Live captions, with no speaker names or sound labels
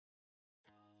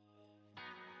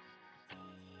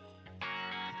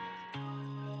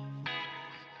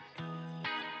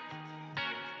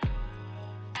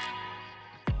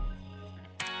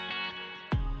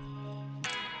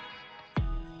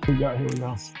Here we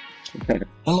go.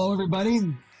 Hello, everybody.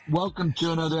 Welcome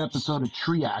to another episode of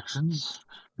Tree Actions.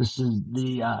 This is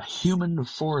the Human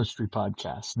Forestry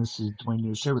Podcast. This is Dwayne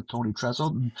News here with Tony Trestle.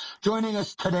 And joining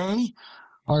us today,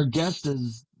 our guest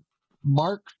is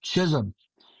Mark Chisholm.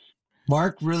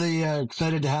 Mark, really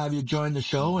excited to have you join the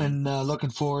show and looking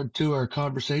forward to our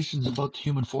conversations about the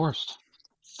human forest.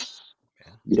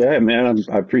 Yeah, man,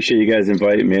 I appreciate you guys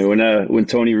inviting me. When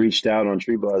Tony reached out on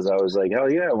Tree Buzz, I was like,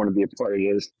 hell yeah, I want to be a part of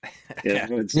this.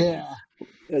 It's Yeah,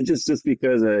 just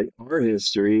because of our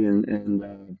history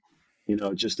and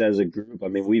just as a group. I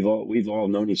mean, we've all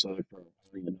known each other for I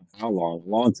don't even know how long, a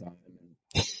long time.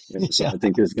 So yeah, I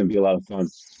think this is going to be a lot of fun.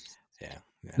 yeah,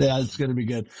 it's going to be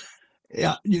good.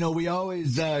 Yeah, we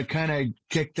always kind of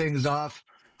kick things off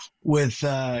with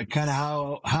kind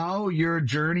of how your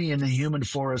journey in the human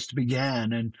forest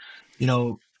began. And you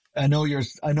know I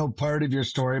know part of your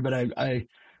story, but I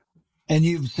and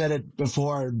you've said it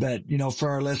before, but for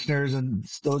our listeners and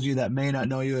those of you that may not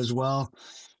know you as well,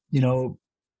 you know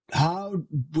how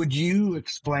would you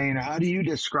explain, or how do you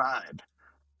describe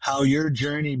how your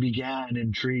journey began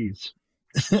in trees?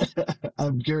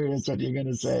 I'm curious what you're going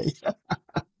to say.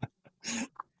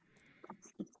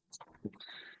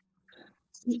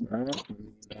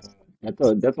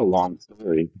 That's a long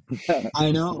story. I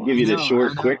I'll know, give I you the know, I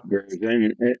short, quick know.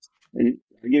 version, and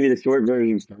I'll give you the short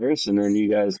version first, and then you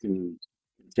guys can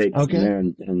take it from Okay, there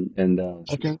and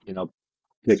okay. you know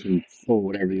pick and pull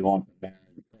whatever you want from there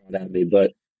and throw it at me.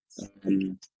 But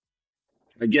um,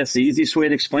 I guess the easiest way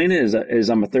to explain it is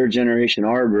I'm a third generation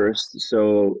arborist,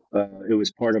 so it was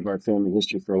part of our family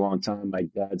history for a long time. My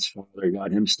dad's father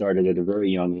got him started at a very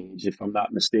young age. If I'm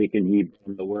not mistaken, he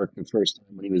began the work the first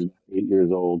time when he was about 8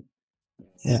 years old.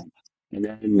 Yeah. And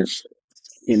then,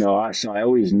 I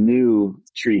always knew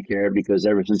tree care because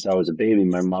ever since I was a baby,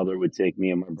 my mother would take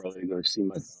me and my brother to go see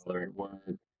my father at work,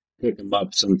 pick him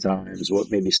up sometimes,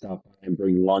 maybe stop by and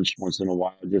bring lunch once in a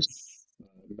while, just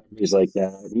memories like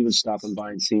that. And even stopping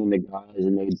by and seeing the guys,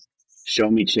 and they'd show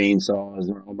me chainsaws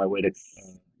on my way to,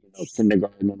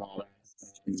 kindergarten and all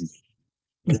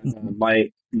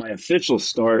that. My official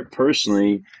start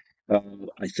personally, uh,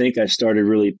 I think I started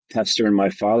really pestering my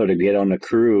father to get on the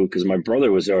crew because my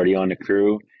brother was already on the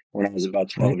crew when I was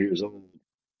about Right. 12 years old.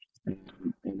 And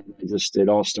then it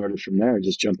all started from there,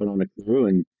 just jumping on the crew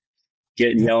and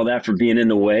getting Yeah. yelled at for being in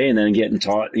the way and then getting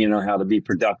taught, how to be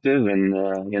productive. And,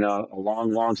 a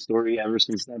long, long story ever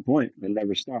since that point. It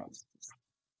never stops.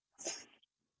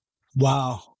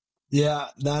 Wow. Yeah,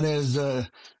 that is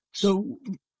so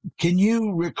can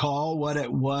you recall what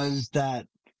it was that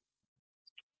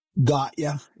got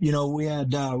you? We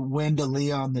had Wenda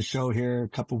Lee on the show here a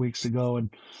couple weeks ago, and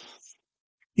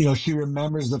she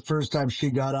remembers the first time she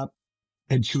got up,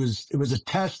 and it was a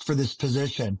test for this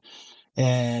position,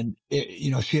 and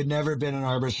she had never been an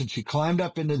arborist, and she climbed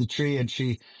up into the tree, and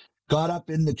she got up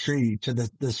in the tree to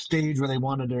the stage where they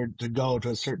wanted her to go to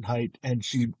a certain height, and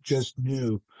she just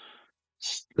knew,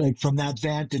 like, from that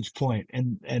vantage point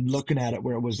and looking at it,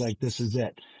 where it was like, this is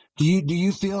it. Do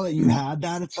you feel that you had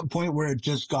that at some point where it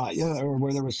just got you, or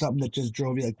where there was something that just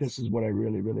drove you, like, this is what I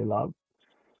really, really love?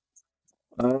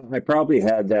 I probably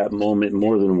had that moment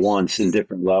more than once in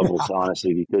different levels,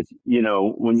 honestly, because,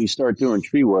 when you start doing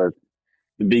tree work,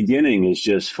 the beginning is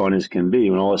just fun as can be.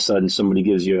 When all of a sudden somebody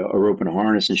gives you a rope and a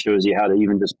harness and shows you how to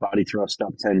even just body thrust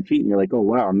up 10 feet, and you're like, oh,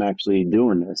 wow, I'm actually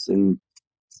doing this. And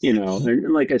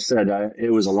like I said,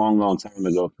 it was a long, long time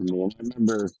ago for me.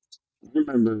 And I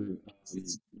remember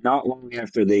not long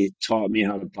after they taught me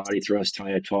how to body thrust,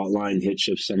 tie a taut line hitch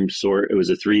of some sort. It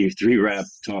was a three wrap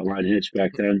taut line hitch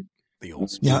back then. The old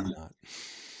Yeah. speed knot.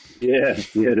 Yeah,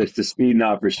 that's the speed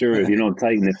knot for sure. If you don't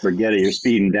tighten it, forget it. You're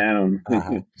speeding down.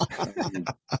 Uh-huh. Um,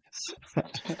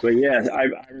 but yeah, I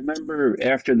remember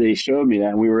after they showed me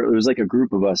that, and it was like a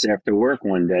group of us after work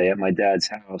one day at my dad's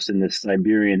house in this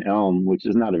Siberian elm, which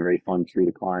is not a very fun tree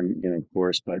to climb, of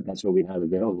course, but that's what we had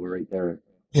available right there.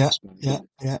 Yeah. Yeah.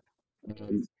 Yeah.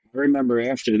 I remember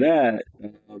after that,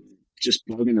 just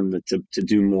bugging him to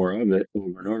do more of it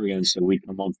over and over again. So we'd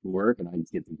come home from work and I'd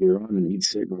get the gear on and he'd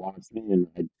sit and watch me and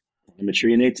I'd climb a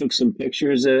tree. And they took some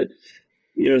pictures that,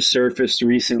 surfaced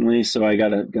recently. So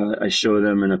I showed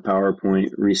them in a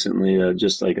PowerPoint recently,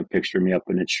 just like a picture of me up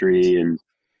in a tree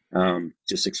and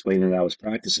just explaining that I was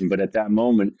practicing. But at that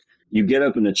moment, you get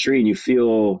up in the tree and you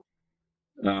feel,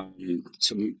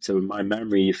 to my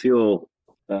memory, you feel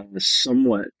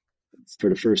somewhat for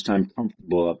the first time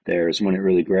comfortable up there is when it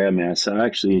really grabbed me. So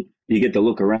actually, you get to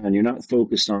look around. You're not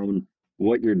focused on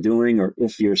what you're doing or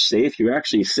if you're safe. You're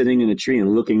actually sitting in a tree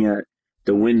and looking at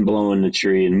the wind blowing the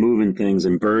tree and moving things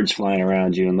and birds flying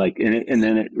around you. And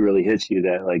then it really hits you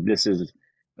that, like, this is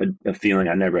a feeling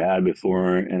I never had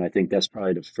before, and I think that's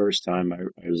probably the first time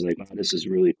I was like, "Wow, this is a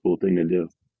really cool thing to do."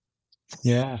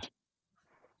 Yeah.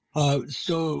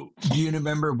 So do you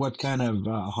remember what kind of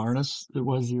harness it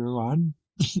was you were on?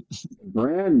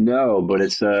 Brand no, but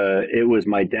it was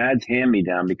my dad's hand me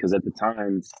down because at the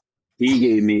time he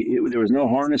gave me there was no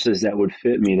harnesses that would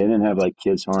fit me. They didn't have like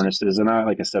kids harnesses, and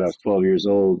like I said, I was 12 years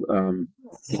old.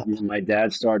 Yeah. And my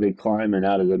dad started climbing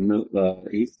out of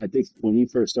I think when he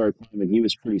first started climbing, he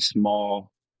was pretty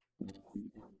small.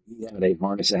 He had a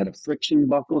harness that had a friction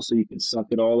buckle, so you could suck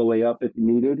it all the way up if you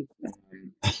needed.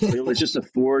 But it was just a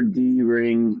 4D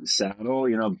ring saddle,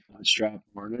 strap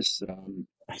harness. And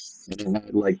it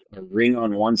had like a ring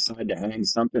on one side to hang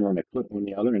something on a clip on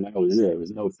the other, and that was it. It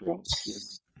was no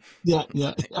frills. Yeah,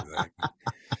 yeah, Exactly.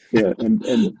 Yeah, and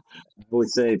I would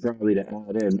say probably to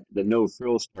add in the no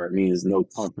frills part means no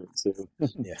comfort too.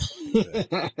 Yeah. Exactly.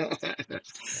 Yeah.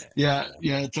 yeah, Yeah.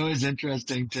 yeah. It's always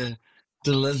interesting to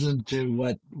listen to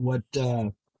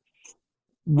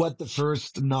what the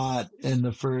first knot and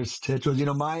the first hitch was.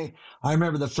 I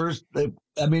remember the first.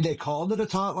 I mean, they called it a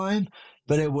taut line,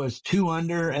 but it was two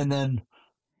under, and then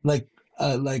like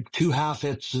like two half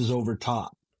hitches over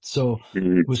top. So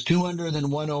Mhm. it was two under, then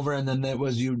one over, and then that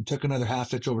was you took another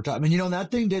half hitch over top. I mean,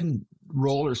 that thing didn't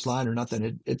roll or slide or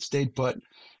nothing. It stayed put,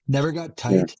 never got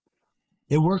Yeah. tight.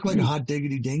 It worked like a hot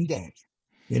diggity ding dang.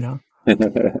 You know,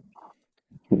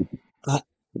 uh,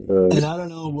 Uh, and I don't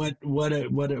know what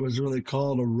it was really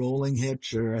called, a rolling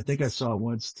hitch, or I think I saw it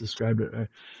once described it.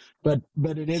 But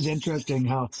it is interesting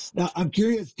how now I'm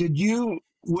curious. Did you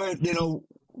where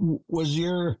was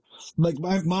your like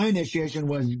my initiation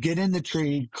was get in the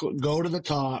tree, go to the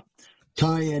top,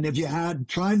 tie in. If you had,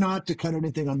 try not to cut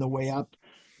anything on the way up.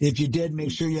 If you did,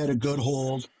 make sure you had a good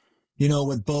hold.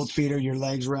 With both feet or your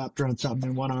legs wrapped around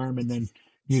something in one arm, and then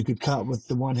you could cut with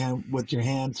the one hand with your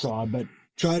hand saw. But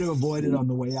try to avoid it on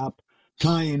the way up.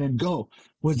 Tie in and go.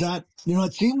 Was that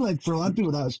It seemed like for a lot of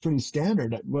people that was pretty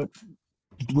standard. What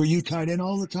were you tied in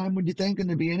all the time? Would you think in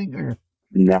the beginning, or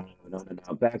no, no, no,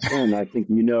 no. Back then, I think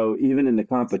even in the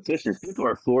competitions, people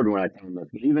are floored when I tell them this.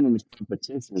 But even in the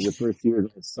competitions, the first years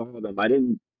I saw them, I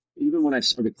didn't. Even when I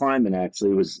started climbing,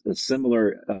 actually, it was a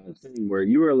similar thing where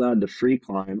you were allowed to free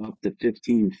climb up to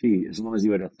 15 feet as long as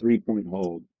you had a 3-point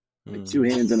hold, like two Hmm.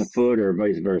 hands and a foot, or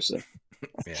vice versa.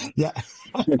 Yeah. yeah,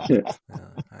 Yeah.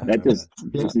 I That remember just that.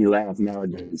 yeah, makes me laugh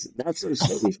nowadays. Not so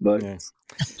safe, but Yeah.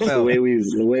 just Well,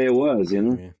 the way it was.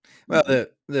 yeah. Well,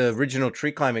 the original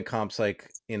tree climbing comps, like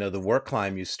the work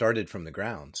climb, you started from the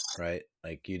ground, right?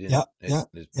 Like you yeah, didn't yeah,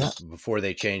 yeah, before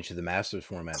they changed to the masters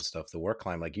format and stuff. The work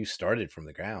climb, like you started from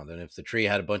the ground, and if the tree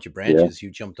had a bunch of Yeah, branches,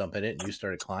 you jumped up in it and you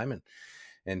started climbing.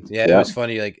 And yeah, it yeah. was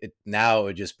funny. Like now, it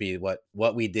would just be what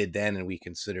we did then, and we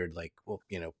considered like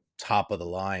top of the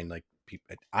line. Like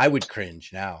people, I would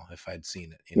cringe now if I'd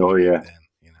seen it, Oh back yeah, then.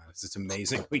 It's just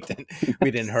amazing we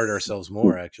didn't hurt ourselves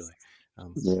more actually,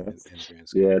 yeah, in the grand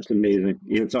scheme yeah. of It's amazing.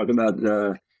 Talk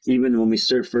about even when we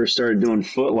first started doing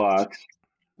footlocks.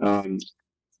 Um,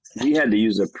 we had to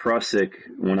use a Prusik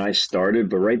when I started,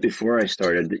 but right before I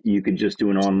started, you could just do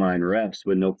an online rest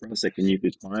with no Prusik, and you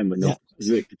could climb with no yeah,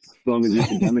 Prusik. As long as you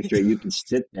could demonstrate, you could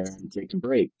sit there and take a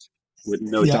break with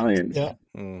no yeah, tie-in. yeah,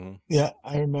 hmm yeah.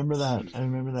 I remember that. I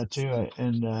remember that too.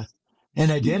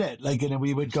 And I did it. Like, and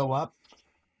we would go up.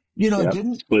 It Yep.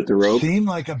 didn't Split the rope. seem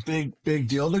like a big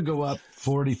deal to go up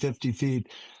 40, 50 feet.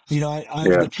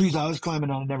 Yeah. The trees I was climbing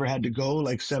on, I never had to go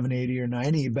like 7, 80 or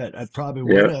 90, but I probably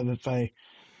would Yeah. have if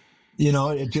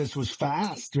it just was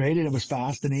fast, right? And it was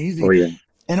fast and Oh easy. yeah.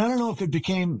 And I don't know if it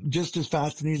became just as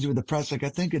fast and easy with the Pressic. I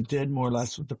think it did more or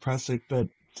less with the Pressic, but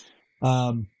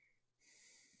um,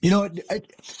 you know,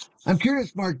 I'm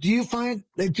curious, Mark. Do you find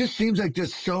it just seems like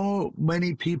just so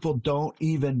many people don't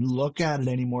even look at it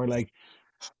anymore? Like,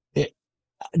 it,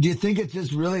 do you think it's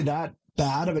just really that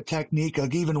bad of a technique?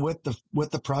 Like, even with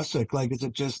the Pressic, like, is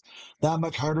it just that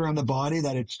much harder on the body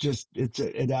that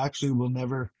it actually will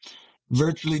never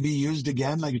virtually be used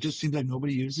again? Like, it just seems like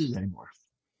nobody uses it anymore.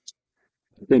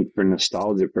 I think for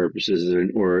nostalgia purposes,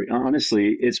 or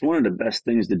honestly, it's one of the best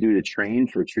things to do to train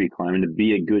for tree climbing, to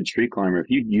be a good tree climber. If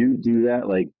you do that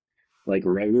like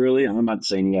regularly, I'm not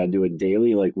saying you got to do it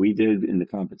daily like we did in the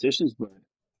competitions, but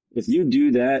if you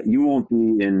do that, you won't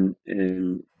be in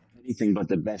anything but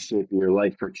the best shape of your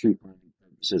life for tree climbing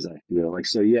purposes. I feel like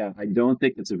so. Yeah, I don't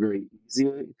think it's a very easy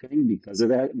thing because of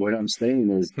that. What I'm saying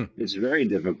is it's very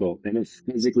difficult and it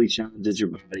physically challenges your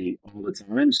body all the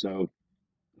time. So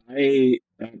I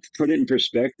put it in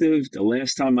perspective. The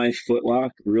last time I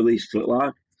really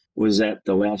footlock, was at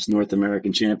the last North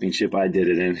American Championship I did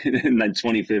it in, in like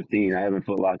 2015. I haven't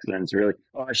footlocked since, really.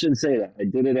 Oh, I shouldn't say that. I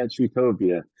did it at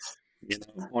Trutopia.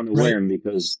 on a Right. whim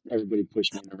because everybody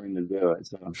pushed me in the ring to do it.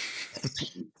 So,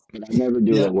 but I never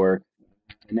do it Yeah. at work.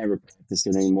 I never practice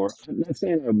it anymore. I'm not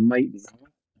saying I might not,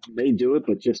 I may do it,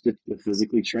 but just to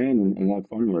physically train and have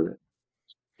fun with it.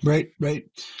 Right, right.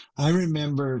 I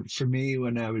remember for me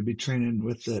when I would be training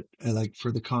with it, like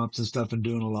for the comps and stuff and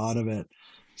doing a lot of it,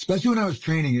 especially when I was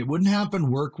training, it wouldn't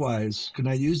happen work wise because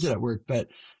I used it at work. But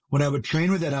when I would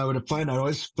train with it, I would find I'd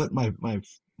always split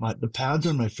the pads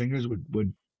on my fingers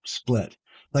would split.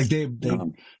 Like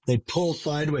Um, they'd pull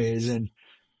sideways and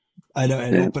I'd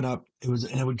yeah, open up. And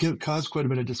it would cause quite a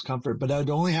bit of discomfort, but that would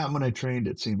only happen when I trained.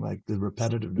 It seemed like the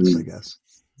repetitiveness, I mm, guess.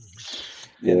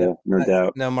 Yeah, yeah, no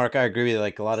doubt. no, Mark, I agree with you.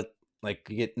 Like a lot of like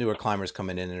you get newer climbers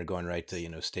coming in and they're going right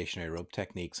to stationary rope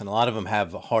techniques, and a lot of them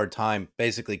have a hard time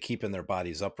basically keeping their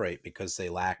bodies upright because they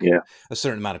lack Yeah. a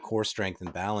certain amount of core strength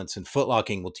and balance. And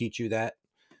footlocking will teach you that.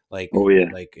 Oh yeah.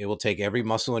 Like it will take every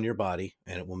muscle in your body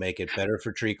and it will make it better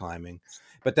for tree climbing.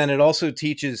 But then it also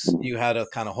teaches you how to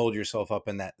kind of hold yourself up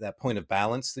in that point of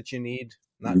balance that you need,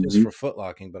 not just Mm-hmm. for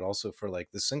footlocking, but also for like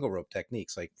the single rope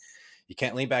techniques. Like you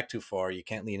can't lean back too far, you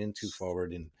can't lean in too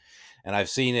forward, and I've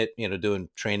seen it, doing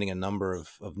training a number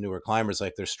of newer climbers,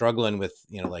 like they're struggling with,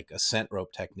 like ascent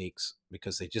rope techniques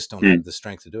because they just don't have Mm, the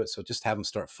strength to do it. So just have them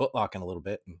start footlocking a little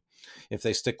bit. And if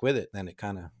they stick with it, then it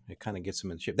kind of gets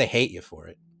them in shape. They hate you for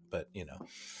it, but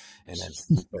and then,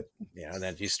 but and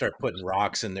then you start putting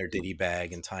rocks in their ditty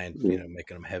bag and tying, yeah.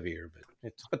 making them heavier,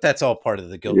 but that's all part of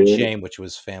the guilt and Yeah. shame, which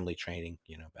was family training,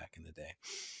 back in the day.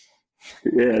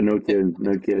 Yeah. No kidding.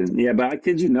 No kidding. Yeah, but I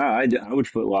kid you not, I would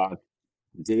footlock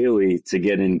daily to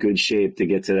get in good shape to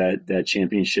get to that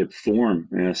championship form.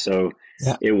 So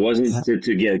Yeah, it wasn't yeah,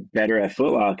 to get better at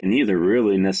footlocking either,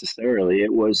 really necessarily.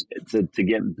 It was to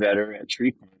get better at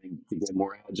tree climbing, to get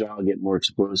more agile, get more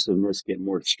explosiveness, get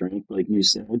more strength, like you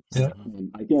said. yeah,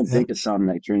 I can't yeah. think of something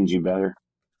that trains you better.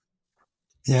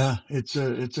 Yeah,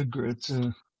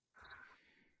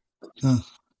 uh,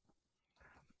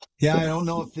 yeah. I don't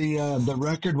know if the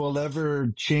record will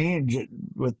ever change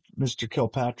with Mr.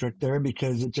 Kilpatrick there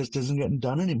because it just isn't getting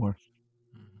done anymore.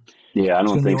 Yeah, I It's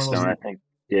don't going to be think one of so. And those. I think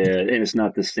yeah, and it's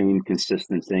not the same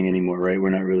consistent thing anymore, right? We're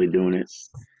not really doing it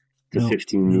to No,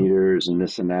 15 no. meters and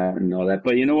this and that and all that.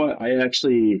 But you know what? I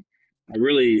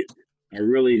really, I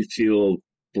really feel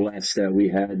blessed that we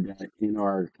had that in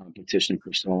our competition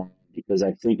for so long because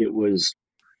I think it was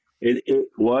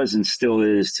and still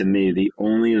is to me the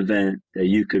only event that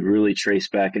you could really trace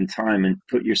back in time and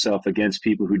put yourself against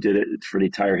people who did it for the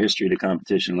entire history of the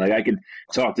competition. Like I could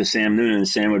talk to Sam Noonan and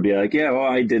Sam would be like, "Yeah, well,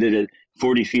 I did it at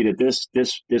 40 feet at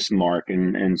this mark,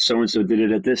 and so did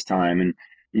it at this time." And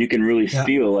you can really Yeah,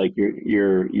 feel like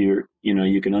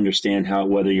you can understand how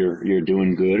whether you're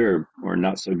doing good or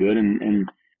not so good, and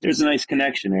there's a nice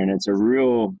connection there, and it's a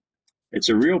real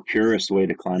purist way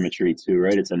to climb a tree too,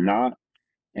 right? It's a knot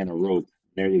and a rope.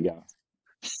 There you go.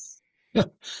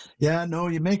 yeah. No,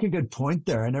 you make a good point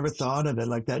there. I never thought of it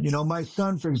like that. My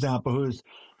son, for example, who's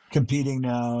competing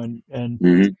now, and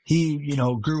Hmm. he,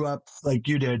 grew up like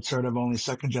you did, sort of only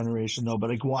second generation though, but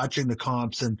like watching the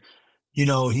comps and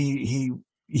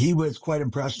he was quite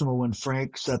impressionable when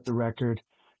Frank set the record,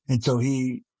 and so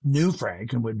he knew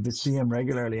Frank and would see him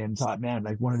regularly and thought, man,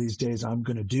 like one of these days I'm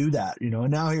going to do that.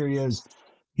 And now here he is,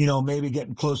 maybe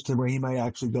getting close to where he might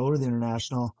actually go to the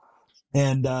international,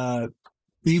 and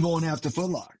he won't have to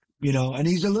footlock. And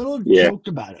he's a little Yeah. choked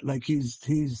about it, like he's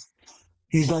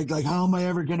like, how am I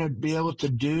ever going to be able to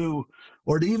do,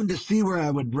 or to even to see where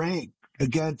I would rank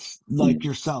against like Mm.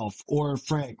 yourself or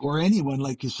Frank or anyone,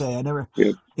 like you say. I never,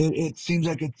 Yep. it seems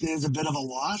like it is a bit of a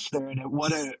loss there. And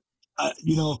what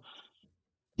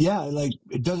yeah, like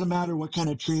it doesn't matter what kind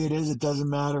of tree it is. It doesn't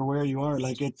matter where you are.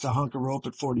 Like it's a hunk of rope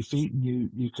at 40 feet and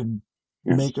you can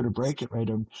Yeah. make it or break it, right?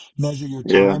 Or measure your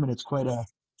Yeah. time. And it's quite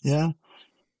yeah,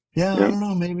 yeah. I Yeah. don't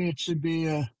know. Maybe it should be,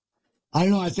 I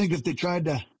don't know. I think if they tried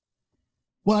to,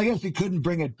 well, I guess he couldn't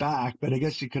bring it back, but I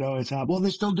guess you could always have. Well, they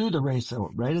still do the race,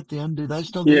 though, right at the end. Do they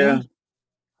still do Yeah. that?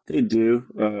 They do.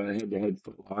 Head-to-head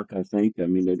footlock, I think. I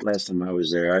mean, the last time I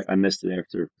was there, I missed it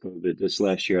after COVID. This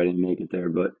last year, I didn't make it there,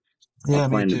 but I'll Yeah,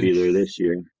 me plan to too. be there this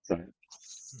year.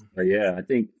 But yeah,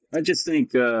 I just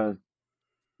think,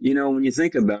 when you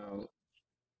think about,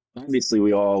 obviously,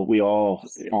 we all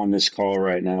on this call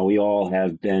right now, we all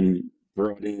have been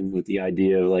brought in with the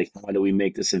idea of like, how do we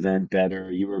make this event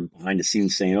better? You were behind the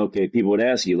scenes saying, okay, people would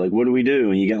ask you like, what do we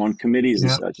do? And you get on committees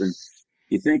and Yeah, such, and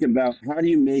you think about how do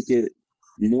you make it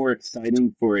more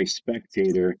exciting for a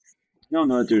spectator. I don't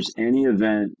know if there's any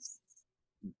event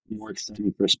more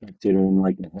exciting for a spectator in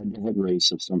like a head-to-head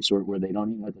race of some sort where they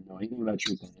don't even have to know anything about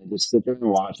tree climb. They just sit there and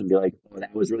watch and be like, "Oh,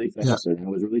 that was really Yeah. fast, or that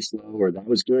was really slow, or that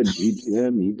was good. He beat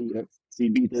him. He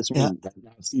beat this Yeah. one.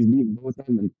 He's beating both of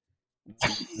them."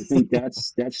 And I think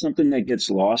that's something that gets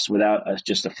lost without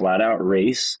just a flat out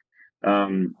race.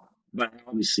 Um, but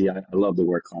obviously, I love the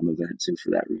work climb event too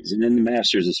for that reason, and the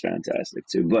Masters is fantastic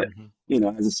too. But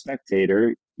Hmm. as a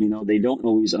spectator, they don't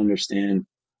always understand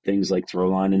things like throw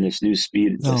line in this new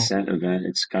speed No. ascent event.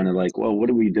 It's kind of like, well, what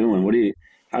are we doing?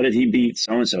 How did he beat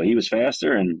so and so? He was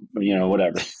faster, and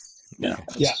whatever. Yeah.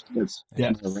 That's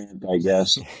Yeah. my rant, I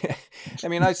guess. I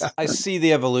mean, I see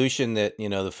the evolution that the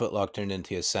footlock turned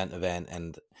into a ascent event,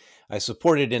 and I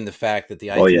supported in the fact that the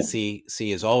Oh yeah.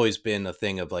 ITCC has always been a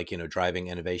thing of like driving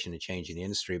innovation and change in the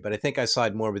industry. But I think I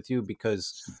side more with you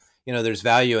because there's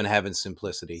value in having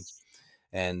simplicity,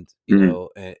 and Mm,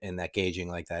 and that gauging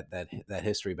like that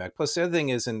history back. Plus the other thing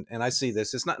is, and I see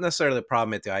this, it's not necessarily a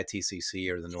problem at the ITCC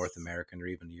or the North American or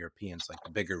even the Europeans, like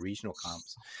the bigger regional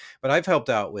comps, but I've helped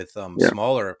out with yeah.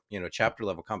 smaller chapter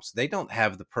level comps. They don't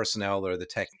have the personnel or the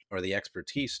tech or the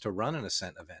expertise to run an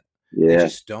ascent event. They Yeah.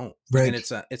 just don't. And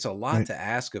Right. it's a lot Right. to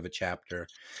ask of a chapter.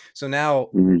 So now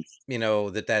Mm,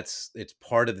 it's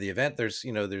part of the event. There's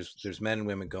there's men and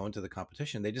women going to the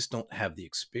competition. They just don't have the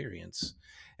experience.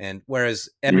 And whereas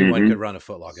everyone could hmm. run a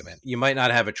footlog event, you might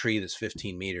not have a tree that's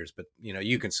 15 meters, but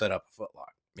you can set up a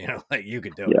footlog. Like you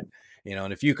could do Yeah. it.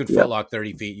 And if you can Yeah. footlock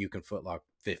 30 feet, you can footlock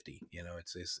 50.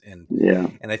 It's Yeah.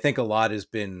 and I think a lot has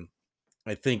been.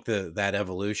 I think that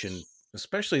evolution,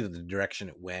 especially the direction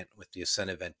it went with the ascent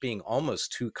event being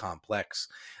almost too complex.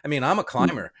 I mean, I'm a Mm,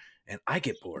 climber and I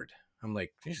get bored. I'm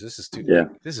like, geez, yeah.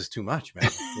 this is too much,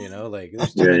 man. Like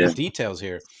there's too Yeah. many Yeah. details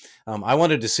here. I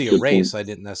wanted to see a Good point. race. I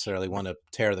didn't necessarily want to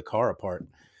tear the car apart,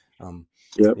 um,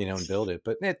 Yep. and build it.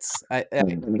 But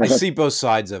I see both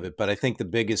sides of it. But I think the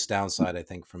biggest downside, I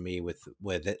think, for me with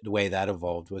the way that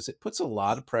evolved was it puts a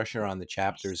lot of pressure on the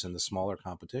chapters and the smaller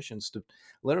competitions to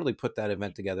literally put that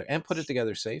event together and put it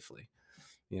together safely.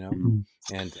 You know, Mm, Mm.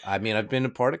 and I mean, I've been a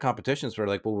part of competitions where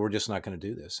like, well, we're just not going to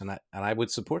do this, and I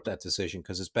would support that decision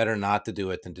because it's better not to do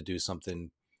it than to do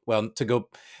something. Well, to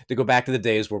go back to the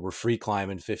days where we're free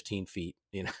climbing 15 feet.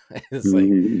 It's like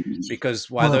mhm. because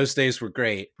while Well, those days were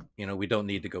great, we don't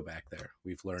need to go back there.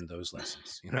 We've learned those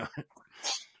lessons.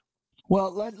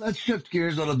 let's shift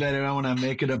gears a little bit, and I want to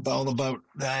make it all about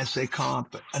the ISA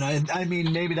comp. And I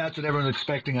mean, maybe that's what everyone's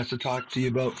expecting us to talk to you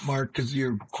about, Mark, because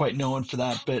you're quite known for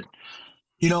that. But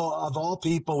of all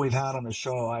people we've had on the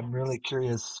show, I'm really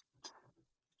curious.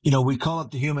 We call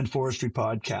it the Human Forestry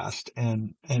Podcast,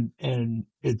 and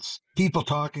it's people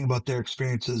talking about their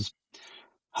experiences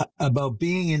about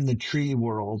being in the tree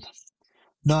world,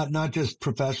 not just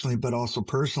professionally but also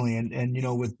personally,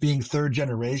 and with being third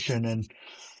generation, and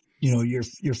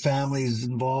your family's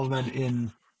involvement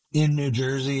in New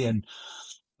Jersey, and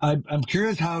I'm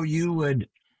curious how you would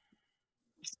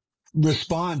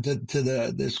respond to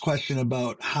this question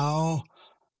about how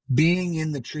being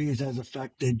in the trees has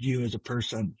affected you as a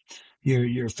person,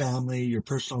 your family, your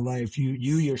personal life,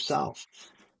 you yourself.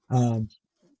 Um,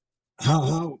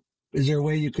 how is there a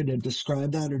way you could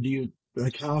describe that, or do you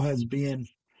like how has being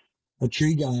a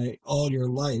tree guy all your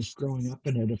life growing up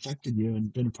in it affected you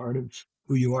and been a part of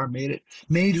who you are, made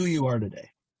who you are today?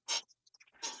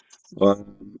 I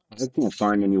can't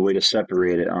find any way to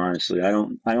separate it, honestly. I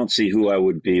don't see who I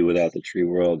would be without the tree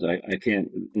world. I can't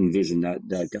envision that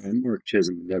guy, Mark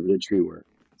Chisholm, never did tree work.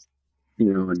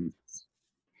 And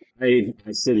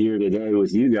I sit here today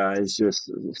with you guys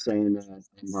just saying that I'm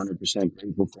 100%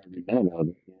 grateful for every minute of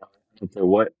it. I don't care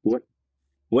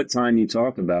what time you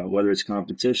talk about, whether it's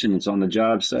competition, it's on the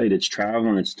job site, it's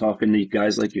traveling, it's talking to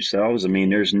guys like yourselves. I mean,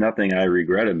 there's nothing I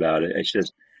regret about it. It's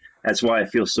just that's why I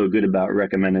feel so good about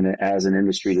recommending it as an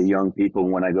industry to young people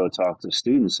when I go talk to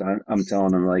students. I'm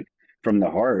telling them like from the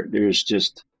heart, there's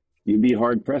just you'd be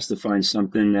hard pressed to find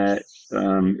something that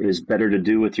is better to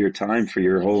do with your time for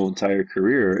your whole entire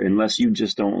career, unless you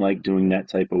just don't like doing that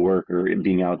type of work or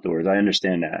being outdoors. I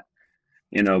understand that,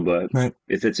 but Right.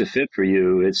 if it's a fit for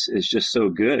you, it's just so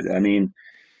good. I mean,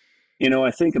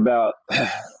 I think about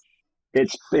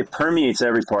it permeates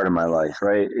every part of my life,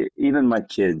 right? Even my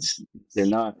kids, they're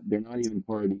not even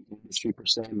part of the industry per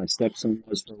se. My stepson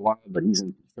was for a while, but he's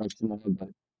in construction now. But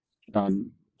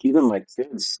um, even my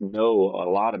kids know a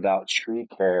lot about tree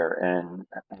care and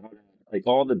how to, like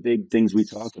all the big things we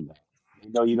talk about. They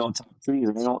know you don't top trees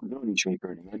and they don't do any tree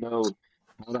pruning. They know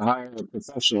how to hire a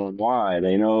professional and why.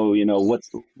 They know,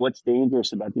 what's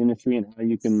dangerous about the industry and how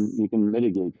you can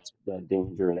mitigate that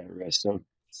danger or that risk. So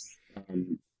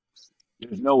um,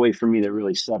 there's no way for me to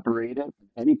really separate it from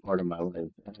any part of my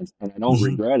life, and I don't Hmm.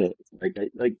 regret it.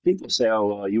 Like people say, oh,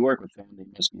 well, you work with family, it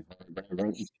must be hard,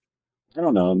 whatever. I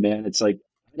don't know, man. It's like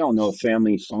I don't know a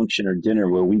family function or dinner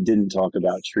where we didn't talk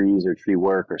about trees or tree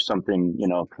work or something,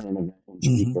 current event in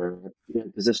tree Hmm. care,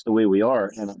 because that's the way we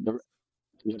are. And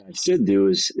what I should do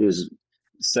is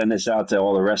send this out to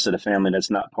all the rest of the family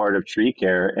that's not part of tree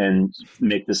care and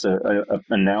make this a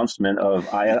announcement of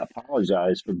I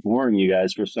apologize for boring you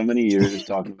guys for so many years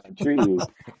talking about trees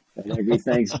and every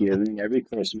Thanksgiving, every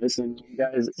Christmas, and you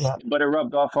guys, Yeah. but it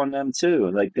rubbed off on them too.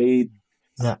 Like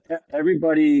Yeah.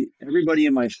 everybody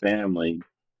in my family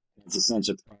has a sense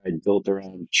of pride built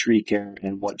around tree care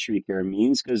and what tree care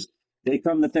means because they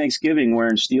come to Thanksgiving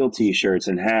wearing steel t-shirts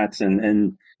and hats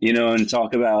and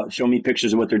talk about show me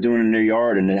pictures of what they're doing in their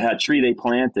yard and the tree they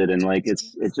planted and like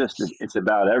it's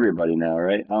about everybody now,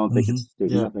 right? I don't think Hmm. it's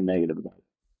there's Yeah. nothing negative about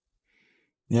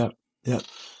Yeah. Yeah.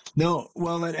 No,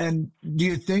 well, and do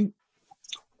you think,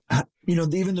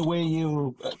 even the way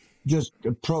you just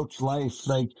approach life,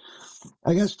 like,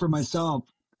 I guess for myself,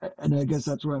 and I guess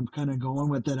that's where I'm kind of going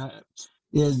with it,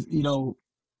 is,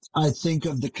 I think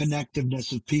of the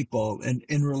connectiveness of people and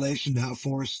in relation to how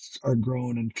forests are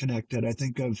grown and connected. I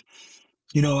think of,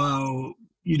 how,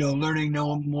 learning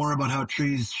know more about how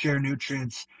trees share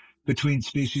nutrients between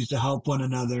species to help one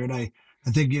another. And I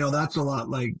think, that's a lot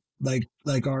like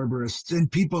arborists and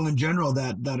people in general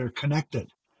that are connected,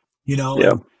 you know,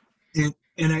 it. Yep.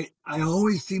 and I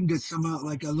always seem to somehow,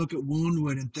 like, I look at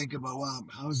Woundwood and think about, wow,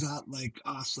 how's that like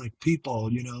us, like people,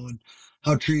 and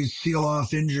how trees seal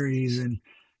off injuries, and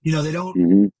you know they don't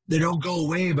Hmm. they don't go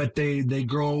away, but they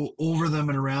grow over them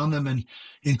and around them and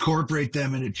incorporate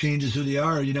them, and it changes who they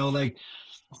are. Like,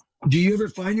 do you ever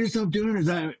find yourself doing, is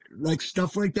that like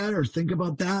stuff like that, or think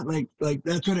about that, like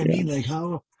that's what I Yeah. mean, like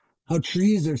how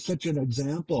trees are such an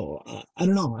example. I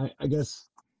don't know. I guess.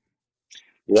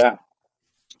 Yeah.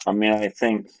 I mean, I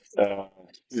think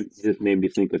you just made me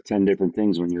think of 10 different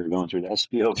things when you were going through that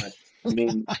spiel. But I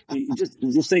mean, you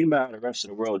just think about how the rest of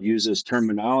the world uses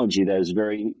terminology that is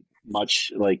very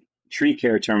much like tree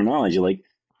care terminology. Like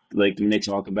when they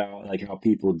talk about like how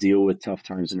people deal with tough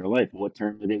times in their life, what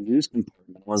term do they use?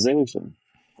 Compartmentalization.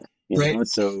 Right.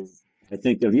 So I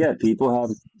think of people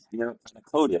have kind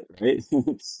of code it, right?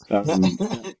 Yeah.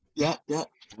 I Yeah. Yeah.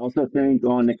 also think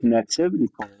on the connectivity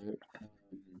part,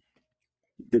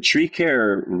 the tree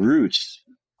care roots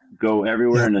go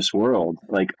everywhere Yeah. in this world,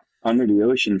 like under the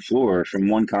ocean floor from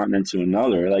one continent to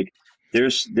another. Like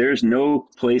there's no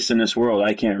place in this world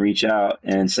I can't reach out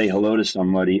and say hello to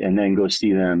somebody and then go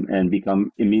see them and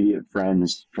become immediate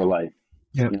friends for life.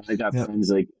 Yeah. I got Yeah. friends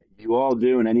like you all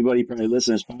do, and anybody probably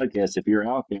listening to this podcast, if you're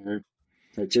out there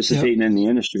Yeah. participating in the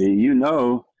industry,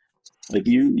 like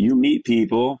you meet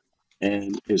people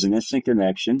and there's an instant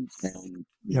connection and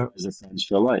you Yeah. guys are friends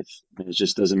for life. And it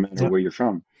just doesn't matter Yeah. where you're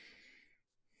from.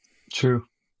 True.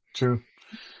 True.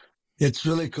 It's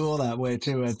really cool that way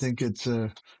too. I think it's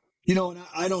and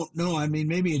I don't know. I mean,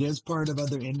 maybe it is part of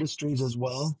other industries as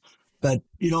well, but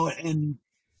and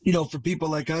for people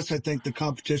like us, I think the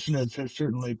competition has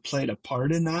certainly played a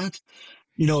part in that.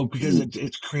 Because Mhm.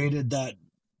 it's created that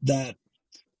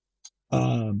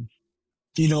um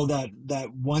that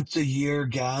once a year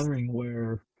gathering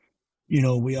where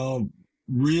we all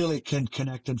really can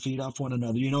connect and feed off one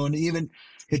another, and even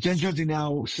it's interesting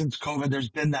now since COVID, there's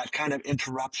been that kind of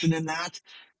interruption in that.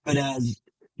 But as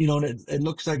it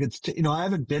looks like I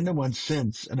haven't been to one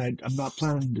since, and I'm not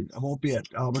planning I won't be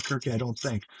at Albuquerque, I don't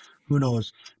think. Who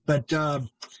knows? But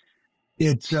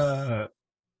it's, I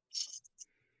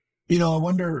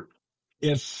wonder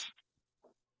if,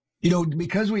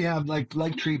 because we have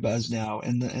like Tree Buzz now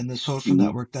and the social Mhm.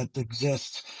 network that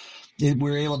exists,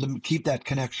 we're able to keep that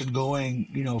connection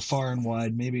going, far and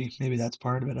wide. Maybe that's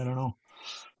part of it. I don't know.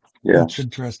 Yeah. It's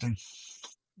interesting.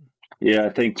 Yeah, I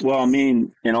think, well, I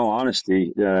mean, in all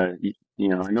honesty, I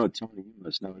know Tony, you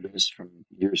must know this from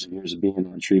years and years of being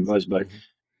on Tree Buzz, but Hmm.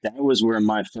 that was where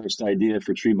my first idea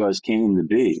for Tree Buzz came to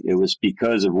be. It was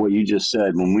because of what you just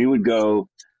said. When we would go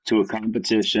to a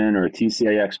competition or a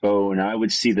TCA Expo, and I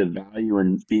would see the value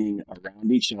in being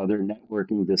around each other,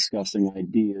 networking, discussing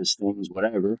ideas, things,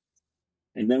 whatever.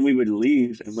 And then we would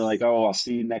leave and we're like, oh, I'll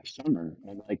see you next summer.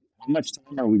 And like, how much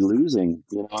time are we losing,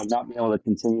 not being able to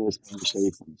continue this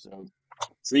conversation? So,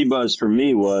 Free Buzz for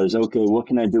me was okay. What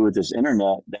can I do with this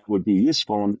internet that would be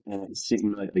useful? And it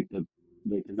seemed like the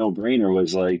no brainer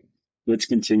was like, let's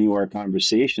continue our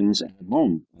conversations at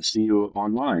home. I'll see you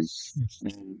online,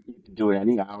 and you can do it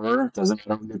any hour. It doesn't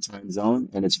matter your time zone,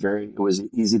 and it was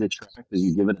easy to track because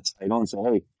you give it a title and say,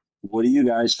 hey, what do you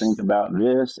guys think about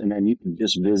this? And then you can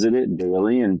just visit it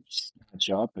daily and catch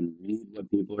up and read what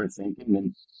people are thinking.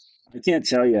 And I can't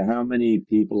tell you how many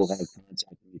people have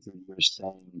contacted me through the years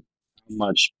saying how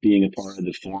much being a part of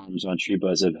the forums on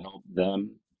TreeBuzz have helped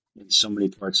them in so many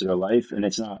parts of their life. And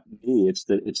it's not me; it's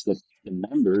the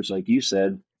members, like you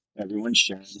said. Everyone's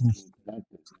sharing and being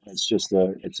connected. It's just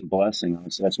it's a blessing.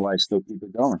 So that's why I still keep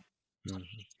it going. Mhm.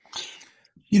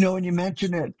 You know, when you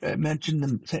mention it, mention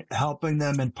them helping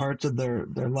them in parts of their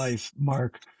life,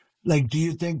 Mark. Like, do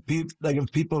you think people like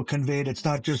if people conveyed it's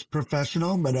not just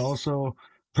professional but also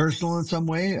personal in some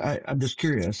way? I'm just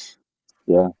curious.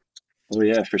 Yeah. Oh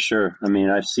yeah, for sure. I mean,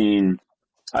 I've seen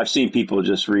people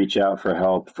just reach out for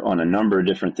help on a number of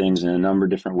different things in a number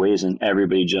of different ways, and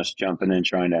everybody just jumping in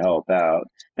trying to help out.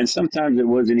 And sometimes it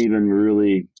wasn't even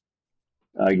really,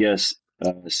 I guess,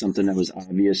 something that was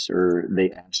obvious or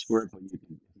they asked for it, but you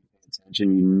can if you pay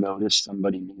attention, you notice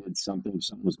somebody needed something,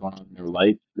 something was going on in their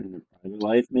life, in their private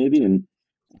life, maybe, and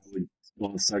I would all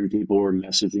of a sudden people were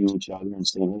messaging each other and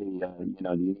saying, "Hey,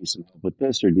 do you need some help with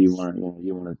this, or do you want,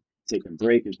 you want to take a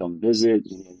break or come visit?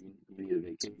 You need a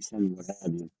vacation, what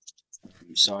have you."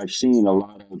 So I've seen a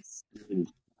lot of good,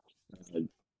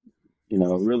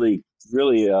 uh, really,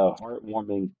 really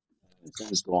heartwarming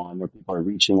things go on where people are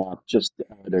reaching out just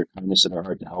out of their kindness of their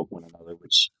heart to help one another,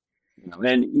 which,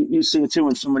 and you see it too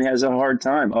when somebody has a hard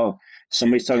time. Oh,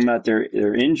 somebody's talking about their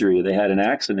injury. They had an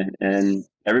accident and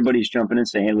everybody's jumping in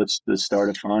saying, "Hey, let's start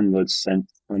a fund. Let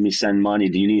me send money.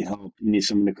 Do you need help? You need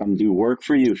someone to come do work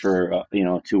for you for,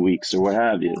 2 weeks or what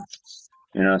have you."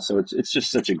 So it's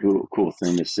just such a cool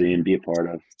thing to see and be a part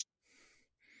of.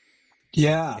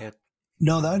 Yeah. Yeah,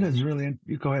 No, that yeah. is really.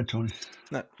 You go ahead, Tony.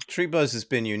 Now, Tree Buzz has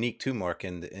been unique too, Mark,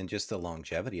 and just the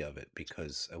longevity of it.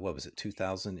 Because what was it,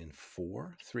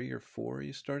 2004, 3 or 4?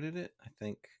 You started it, I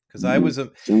think. Because I was a,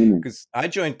 Sooner. because I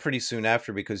joined pretty soon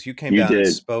after. Because you came You down and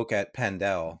did. spoke at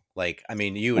Pendel. Like, I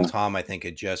mean, you and Uh, Tom, I think,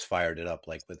 had just fired it up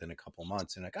like within a couple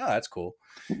months, and like, oh, that's cool.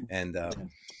 And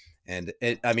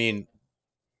yeah. I mean,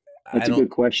 I That's a don't. good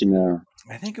question now.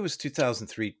 I think it was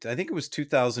 2003. I think it was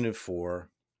 2004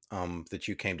 that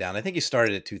you came down. I think you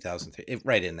started at 2003.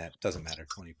 Right in that doesn't matter.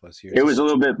 20 plus It years. was a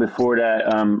little bit before that.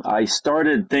 I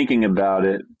started thinking about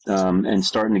it and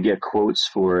starting to get quotes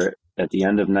for it at the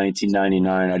end of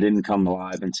 1999. I didn't come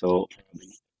alive until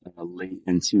probably late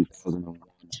in 2001,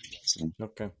 I'm guessing,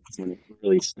 Okay. when it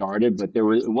really started. But it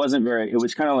wasn't very. It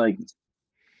was kind of like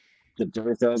the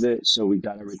birth of it. So we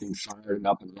got everything fired and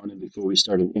up and running before we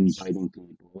started inviting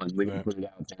people, and we didn't Right. put it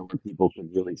out there where people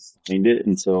could really find it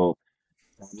until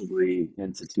probably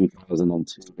into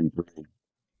 2002 and 3.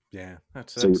 Yeah,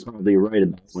 So you're that's probably right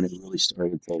about when it really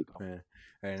started to take off. yeah.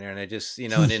 And I just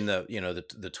and in the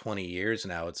the 20 years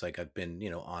now, it's like I've been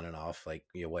on and off like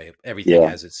way everything Yeah.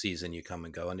 has its season. You come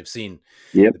and go, and I've seen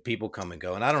Yep. the people come and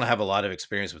go. And I don't have a lot of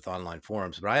experience with online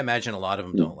forums, but I imagine a lot of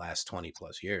them don't last 20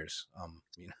 plus years.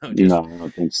 Just No, I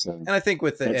don't think so. and I think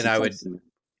with the That's and a I would testament.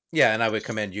 yeah, and I would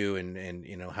commend you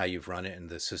and how you've run it and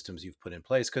the systems you've put in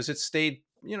place because it's stayed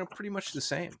pretty much the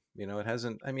same. It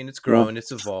hasn't. I mean, it's Yeah. grown,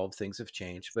 it's evolved, things have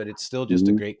changed, but it's still just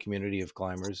a Hmm. great community of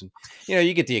climbers. And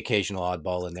you get the occasional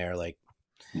oddball in there, like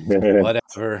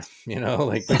whatever,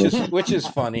 like which is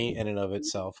funny in and of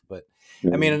itself. But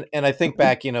I mean, and I think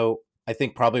back, I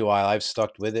think probably why I've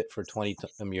stuck with it for 20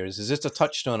 some years is it's a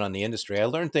touchstone on the industry. I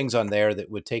learned things on there that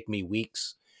would take me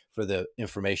weeks for the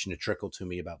information to trickle to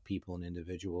me about people and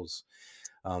individuals,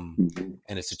 um, Hmm.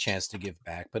 and it's a chance to give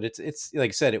back. But it's like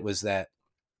I said, it was that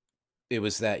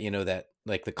that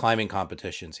like the climbing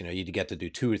competitions, you'd get to do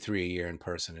 2 or 3 a year in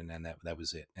person, and then that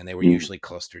was it. And they were Hmm. usually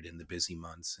clustered in the busy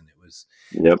months, and it was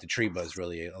Yep. like the Tree Buzz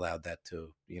really allowed that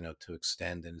to to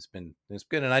extend, and it's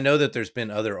good. And I know that there's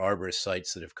been other arborist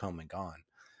sites that have come and gone,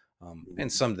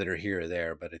 and some that are here or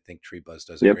there, but I think Tree Buzz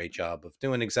does a Yep. great job of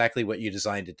doing exactly what you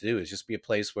designed it to do: is just be a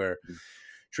place where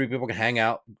tree people can hang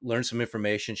out, learn some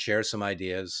information, share some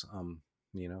ideas, and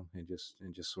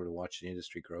just sort of watch the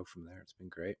industry grow from there. It's been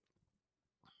great.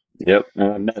 Yep.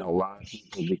 And I met a lot of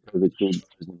people because of Tree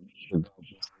Buzz and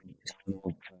developed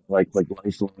long, like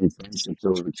lifelong friendships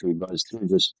over Tree Buzz too.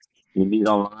 Just you meet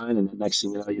online, and the next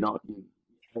thing you know, you don't.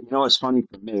 What's funny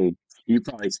for me? You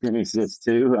probably experienced this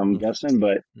too, I'm guessing,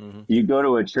 but Mm-hmm. you go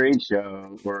to a trade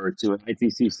show or to an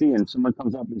ITCC, and someone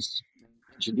comes up and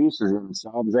introduces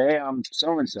themselves. Hey, I'm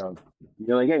so and so.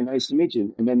 You're like, hey, nice to meet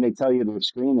you. And then they tell you their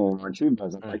screen name or Tree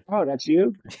Buzz. I'm like, oh, that's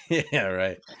you. Yeah,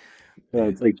 right. So Yeah.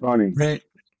 it's like funny. Right.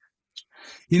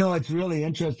 It's really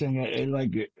interesting.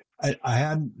 I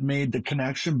hadn't made the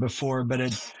connection before, but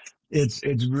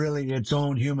it's really its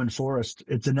own human forest.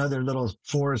 It's another little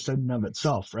forest in and of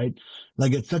itself, right?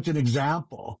 Like it's such an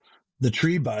example, the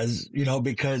tree buzz,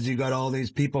 because you got all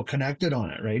these people connected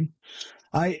on it, right?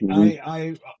 I Hmm. I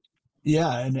I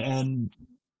yeah, and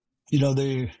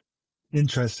they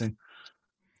interesting.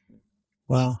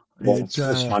 Well, Well, it's it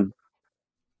was fun.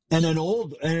 and an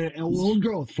old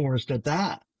growth forest at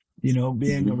that.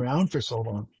 Being Hmm. around for so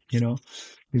long.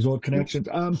 These old Yeah. connections.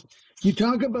 You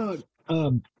talk about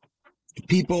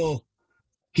people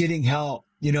getting help.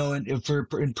 And for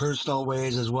in personal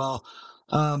ways as well.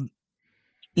 Um,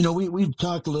 we've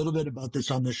talked a little bit about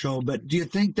this on the show, but do you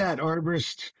think that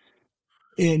arborists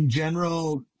in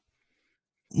general,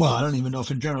 well, I don't even know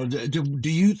if in general, do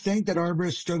you think that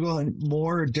arborists struggle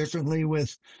more or differently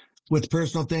with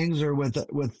personal things or with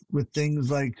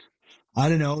things like, I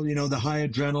don't know, the high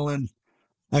adrenaline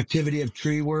activity of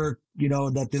tree work,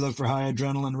 that they look for high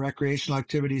adrenaline recreational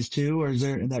activities too, or is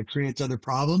there, and that creates other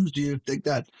problems? Do you think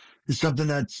that is something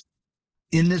that's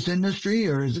in this industry,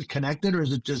 or is it connected, or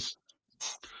is it just,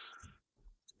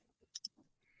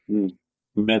 Mm.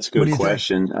 That's a what good do you think?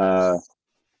 question.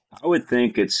 I would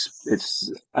think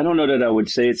it's I don't know that I would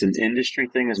say it's an industry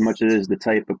thing as much as it is the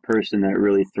type of person that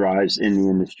really thrives in the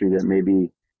industry that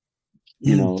maybe,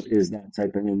 Mm, is that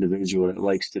type of individual that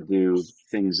likes to do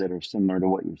things that are similar to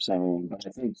what you're saying. But I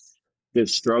think the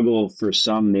struggle for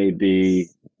some may be,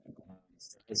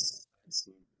 as I've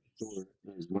seen before,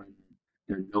 is when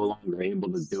they're no longer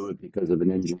able to do it because of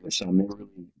an injury or something. It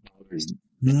really bothers that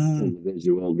mm,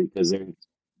 individual because they're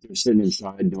sitting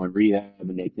inside doing rehab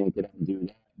and they can't get out and do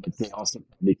that, but they also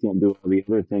probably can't do all the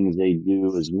other things they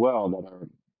do as well that are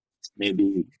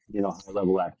maybe, high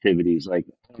level activities. Like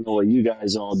I don't know what you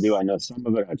guys all do. I know some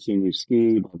of it. I've seen you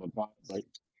ski, blah blah blah. But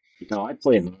I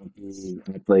play hockey,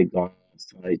 I play golf.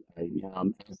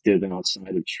 I'm active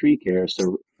outside of tree care,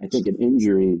 so I think an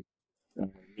injury uh,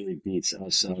 really beats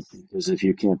us up because if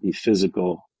you can't be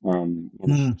physical,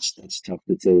 mm. that's tough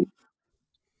to take.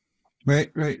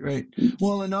 Right, right, right.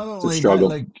 Well, and not It's a only that, struggle.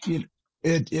 like,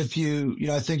 if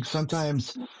I think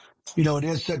sometimes, it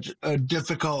is such a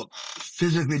difficult,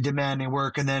 physically demanding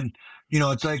work. And then,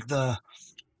 it's like the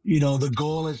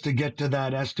goal is to get to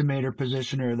that estimator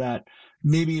position or that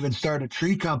maybe even start a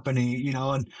tree company,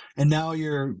 and now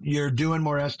you're doing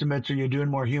more estimates or you're doing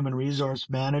more human resource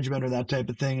management or that type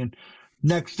of thing. And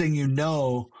next thing you're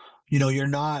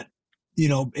not,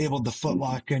 able to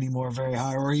footlock anymore very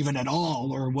high or even at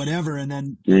all or whatever. And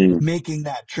then Mm, making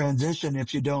that transition,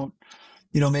 if you don't,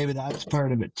 maybe that's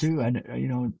part of it too.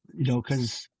 And,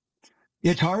 cause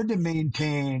it's hard to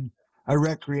maintain a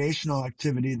recreational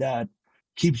activity that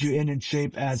keeps you in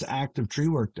shape as active tree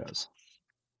work does.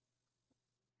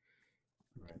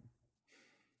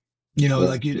 yeah,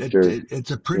 Like for sure.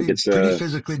 it's a I think pretty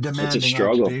physically it's a demanding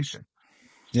struggle. occupation.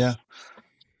 Yeah.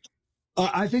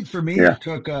 I think for me, Yeah,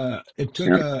 it took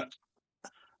yeah.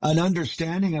 an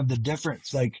understanding of the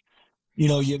difference. Like,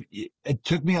 it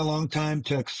took me a long time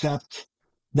to accept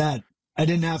that I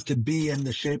didn't have to be in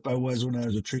the shape I was when I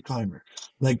was a tree climber.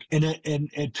 Like, and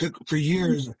it took for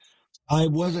years I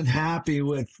wasn't happy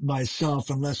with myself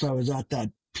unless I was at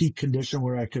that peak condition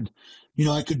where I could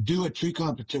do a tree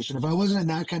competition. If I wasn't in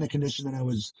that kind of condition, then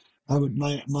I would,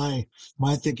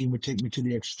 my thinking would take me to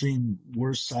the extreme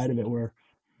worst side of it where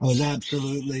I was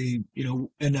absolutely, and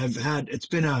it's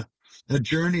been a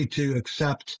journey to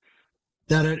accept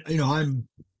that,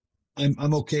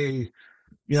 I'm okay.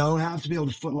 I don't have to be able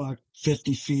to footlock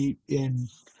 50 feet in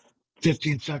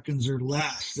 15 seconds or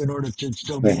less in order to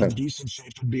still be in decent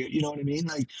shape and be, you know what I mean?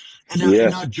 Like, and Yeah,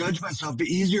 not judge myself, be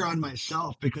easier on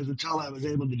myself because until I was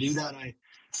able to do that,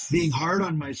 being hard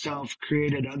on myself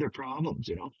created other problems.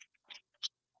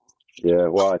 yeah.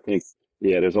 Well, I think,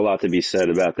 yeah, there's a lot to be said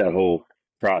about that whole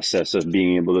process of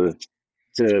being able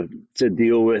to to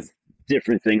deal with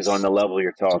different things on the level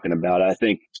you're talking about. I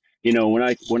think,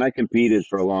 when I competed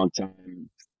for a long time,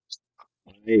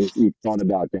 I thought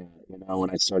about that, when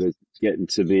I started getting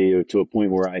to be to a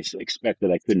point where I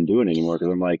expected I couldn't do it anymore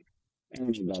because I'm like, I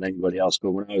don't know about anybody else,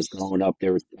 but when I was growing up, I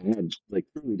had like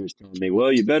leaders telling me,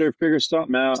 well, you better figure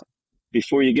something out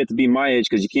before you get to be my age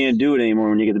because you can't do it anymore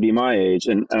when you get to be my age.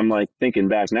 And I'm like thinking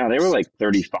back now, they were like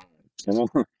 35,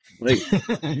 like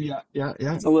Yeah, yeah,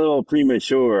 yeah, that's a little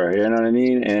premature, you know what I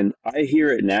mean? And I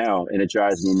hear it now and it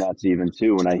drives me nuts even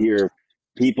too when I hear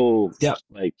people yeah,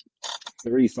 like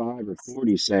 35 or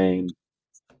 40 saying,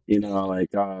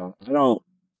 like, I don't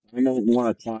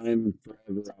want to climb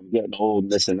forever. I'm getting old,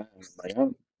 and this and that. And I'm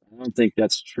like, I don't think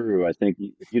that's true. I think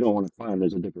if you don't want to climb,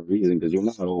 there's a different reason because you're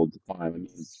not old to climb.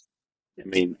 I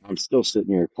mean, I'm still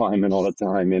sitting here climbing all the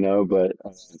time, yeah, but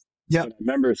I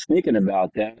remember thinking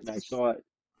about that, and I thought,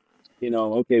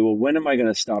 okay, well, when am I going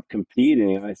to stop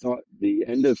competing? And I thought the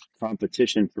end of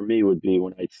competition for me would be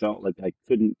when I felt like I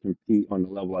couldn't compete on the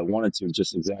level I wanted to,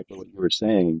 just exactly what you were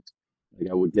saying. Like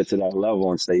I would get to that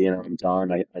level and say, I'm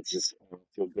done. I don't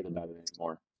feel good about it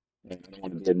anymore. And I don't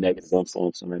want to be a negative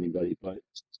influence on anybody. But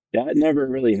that never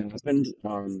really happened.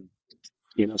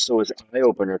 So it's an eye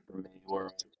opener for me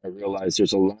where I realized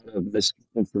there's a lot of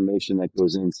misinformation that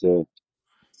goes into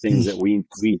things that we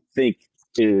think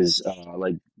is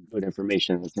like good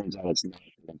information. And it turns out it's not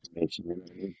good information. You know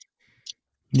what I mean?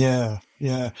 Yeah,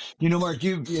 yeah. Mark,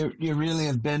 you really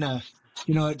have been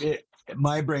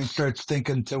my brain starts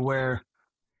thinking to where,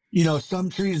 some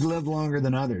trees live longer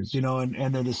than others,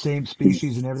 and they're the same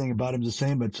species and everything about them is the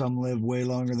same, but some live way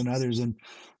longer than others. And,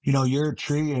 your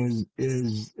tree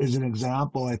is an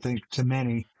example, I think, to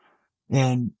many.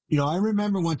 And, I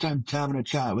remember one time having a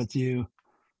chat with you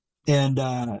and,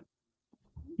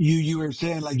 you were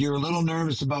saying like you're a little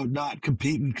nervous about not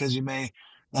competing because you may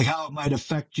like how it might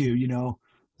affect you,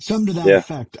 some to that Yeah,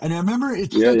 effect. And I remember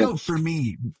it yeah, stuck yeah, out for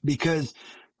me because,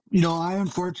 I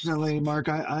unfortunately, Mark,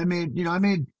 I made,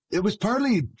 it was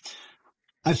partly,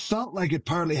 I felt like it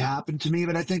partly happened to me,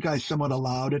 but I think I somewhat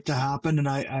allowed it to happen. And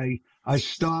I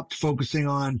stopped focusing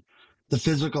on the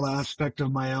physical aspect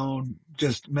of my own,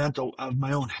 just mental, of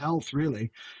my own health, really.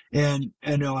 And,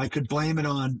 I could blame it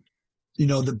on,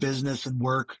 the business and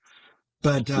work,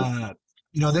 but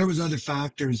there was other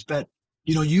factors. But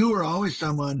you were always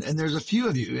someone, and there's a few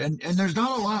of you, and there's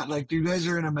not a lot. Like you guys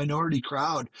are in a minority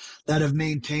crowd that have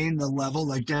maintained the level.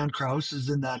 Like Dan Kraus is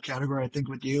in that category, I think,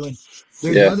 with you. And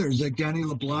there's yeah. others like Danny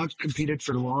LeBlanc competed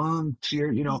for long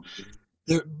tier.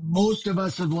 There, most of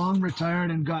us have long retired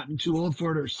and gotten too old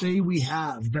for it, or say we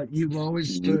have. But you've always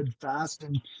Hmm. stood fast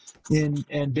and been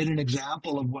an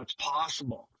example of what's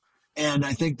possible. And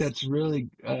I think that's really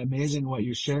amazing what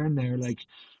you're sharing there. Like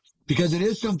because it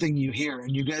is something you hear,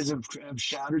 and you guys have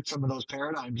shattered some of those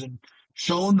paradigms and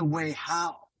shown the way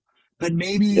how. But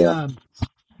maybe, Yeah.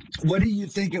 what do you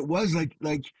think it was like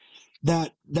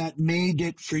that made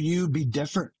it for you be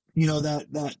different?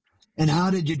 And how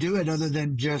did you do it other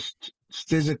than just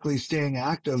physically staying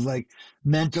active, like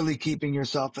mentally keeping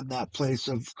yourself in that place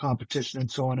of competition and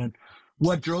so on? And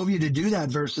what drove you to do that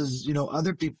versus,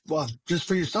 other people? Well, just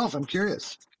for yourself, I'm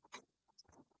curious.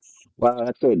 Wow,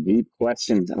 that's a deep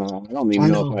question. I don't even I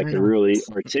know if know, I I could know. really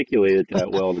articulate it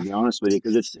that well, to be honest with you,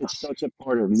 because it's such a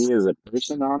part of me as a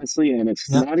person, honestly, and it's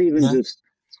Yeah, not even yeah, just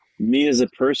me as a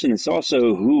person. It's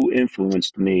also who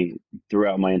influenced me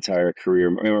throughout my entire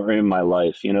career or in my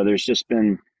life. There's just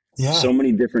been yeah. so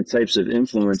many different types of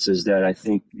influences that I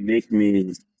think make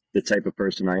me the type of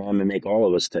person I am and make all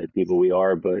of us type people we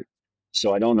are. But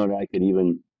so I don't know that I could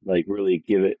even like really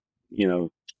give it, you know,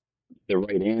 the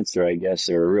right answer, I guess,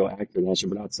 or a real accurate answer.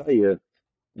 But I'll tell you,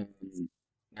 um,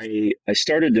 I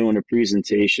started doing a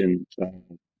presentation a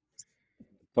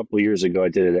couple of years ago. I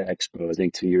did it at Expo, I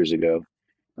think 2 years ago.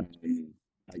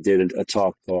 I did a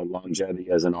talk called Longevity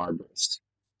as an Arborist.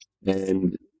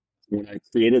 And when I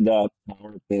created that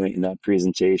PowerPoint and that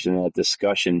presentation and that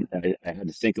discussion, I had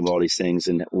to think of all these things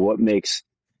and what makes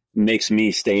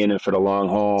me stay in it for the long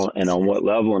haul and on what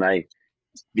level. And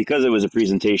because it was a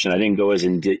presentation, I didn't go as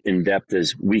in depth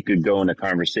as we could go in a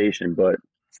conversation. But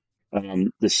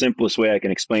the simplest way I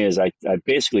can explain is I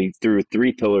basically threw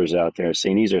three pillars out there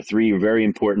saying these are three very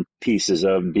important pieces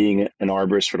of being an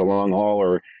arborist for the long haul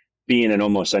or being in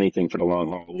almost anything for the long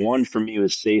haul. One for me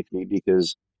was safety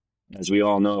because as we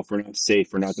all know, if we're not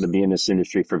safe, we're not going to be in this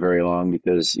industry for very long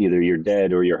because either you're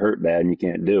dead or you're hurt bad and you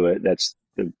can't do it. That's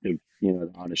the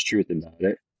honest truth about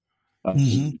it.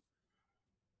 Hmm. Um,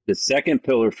 the second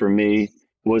pillar for me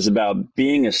was about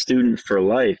being a student for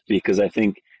life because I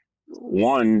think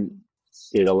one,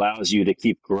 it allows you to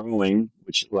keep growing,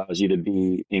 which allows you to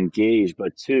be engaged.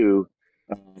 But two,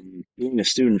 being a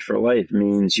student for life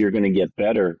means you're going to get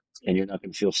better and you're not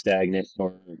going to feel stagnant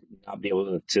or not be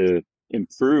able to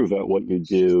improve at what you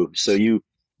do. So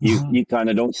Hmm. you kind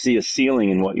of don't see a ceiling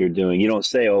in what you're doing. You don't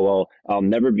say, "Oh well, I'll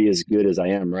never be as good as I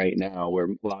am right now." Where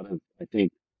a lot of I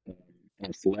think um,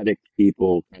 athletic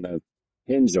people kind of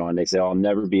hinge on. They say, "I'll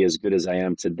never be as good as I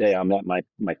am today. I'm at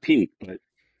my peak," but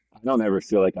I don't ever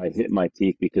feel like I hit my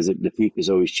peak because the peak is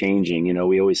always changing.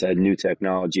 We always had new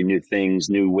technology, new things,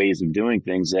 new ways of doing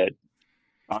things that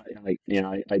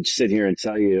I'd sit here and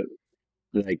tell you,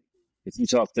 like, if you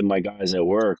talk to my guys at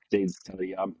work, they'd tell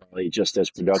you I'm probably just as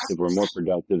productive or more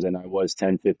productive than I was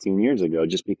 10, 15 years ago,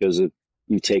 just because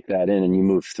you take that in and you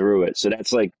move through it. So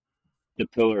that's like the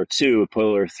pillar two.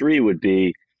 Pillar three would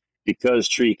be because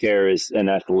tree care is an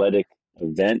athletic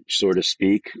event, so to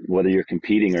speak, whether you're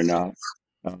competing or not.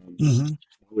 Hmm.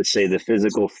 I would say the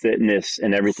physical fitness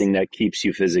and everything that keeps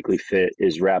you physically fit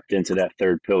is wrapped into that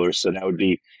third pillar. So that would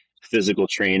be physical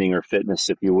training or fitness,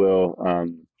 if you will.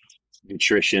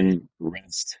 nutrition,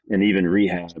 rest, and even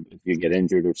rehab if you get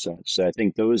injured or such. So I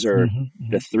think those are Hmm.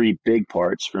 the Hmm. three big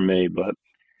parts for me. But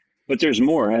there's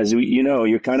more, as you know,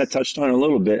 you kind of touched on a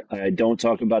little bit. I don't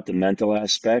talk about the mental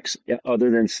aspects, other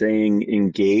than saying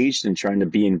engaged and trying to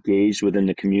be engaged within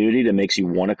the community that makes you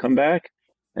want to come back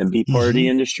and be part of the Hmm.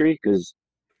 industry. Because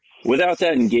without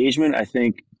that engagement, I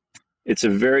think it's a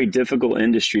very difficult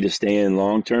industry to stay in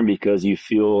long term because you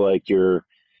feel like you're,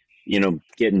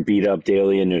 getting beat up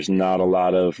daily and there's not a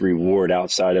lot of reward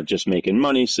outside of just making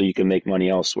money so you can make money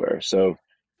elsewhere. So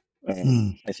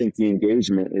I think the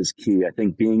engagement is key. I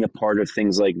think being a part of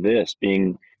things like this,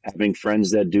 having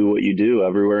friends that do what you do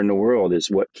everywhere in the world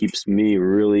is what keeps me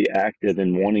really active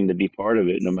and wanting to be part of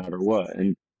it no matter what.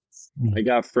 And I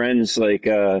got friends like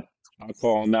I'll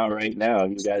call him out right now.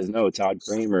 You guys know Todd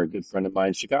Kramer, a good friend of mine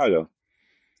in Chicago.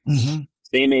 Hmm.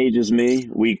 Same age as me.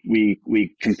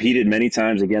 We competed many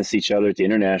times against each other at the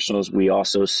internationals. We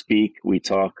also speak. We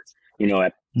talk.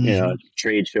 At Hmm.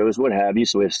 trade shows, what have you.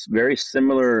 So we have very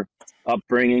similar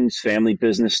upbringings. Family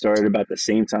business started about the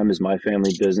same time as my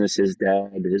family business. His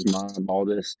dad, his mom, all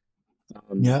this.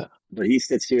 Um, Yeah. but he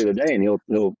sits here today and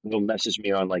he'll message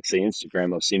me on like say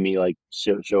Instagram. He'll see me like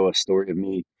show a story of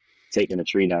me taking a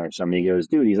tree down or something. He goes,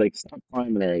 dude, he's like, stop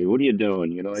climbing there. What are you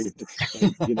doing? You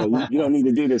don't need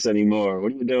to do this anymore.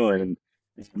 What are you doing? And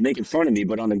making fun of me,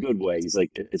 but on a good way. He's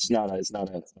like, it's not a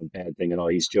bad thing at all.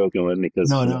 He's joking with me because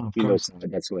No, no, of he knows course.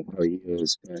 that's how he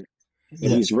is. But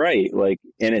Yeah. he's right. Like,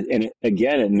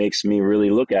 again, it makes me really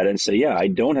look at it and say, yeah, I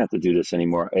don't have to do this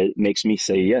anymore. It makes me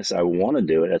say, yes, I want to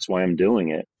do it. That's why I'm doing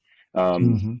it.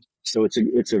 Um, Hmm. so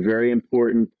it's a very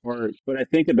important part. But I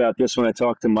think about this when I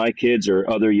talk to my kids or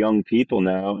other young people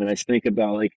now, and I think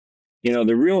about like,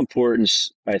 the real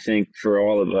importance I think for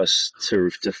all of us to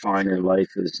define our life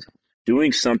is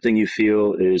doing something you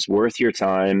feel is worth your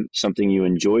time, something you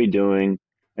enjoy doing,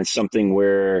 and something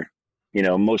where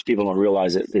most people don't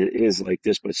realize it is like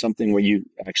this, but something where you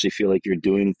actually feel like you're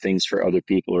doing things for other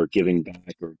people or giving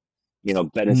back or,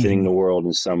 benefiting Hmm. the world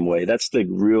in some way. That's the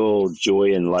real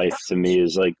joy in life to me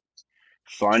is like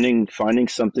finding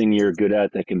something you're good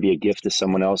at that can be a gift to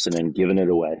someone else and then giving it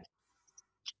away.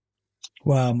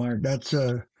 Wow, Mark, that's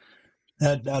something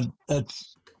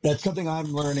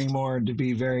I'm learning more to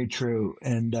be very true.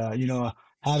 And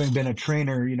having been a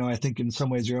trainer, I think in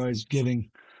some ways you're always giving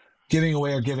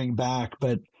away or giving back,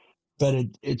 but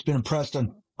it's been impressed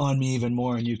on me even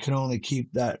more. And you can only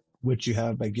keep that which you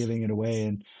have by giving it away.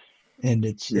 And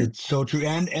Yeah. it's so true.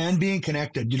 And being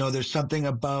connected. There's something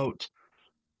about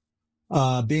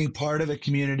being part of a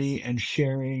community and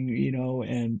sharing,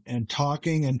 and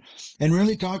talking and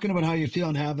really talking about how you feel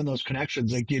and having those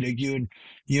connections, like you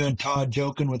and Todd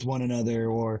joking with one another,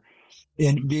 or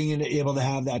in being able to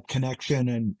have that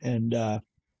connection and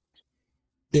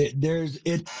there's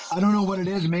it. I don't know what it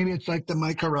is. Maybe it's like the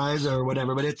mycorrhiza or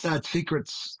whatever, but it's that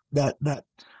secrets that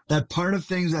part of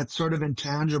things that's sort of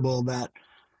intangible that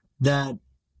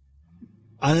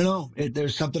I don't know.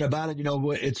 There's something about it.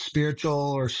 It's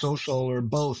spiritual or social or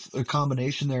both, a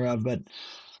combination thereof. But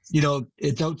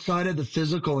it's outside of the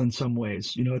physical in some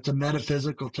ways. It's a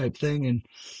metaphysical type thing, and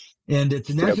it's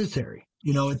Yep. necessary.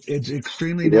 It's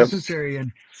extremely Yep. necessary,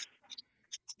 and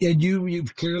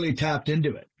you've clearly tapped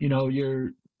into it.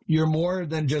 You're more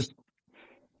than just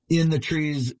in the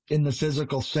trees in the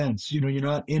physical sense. You're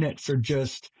not in it for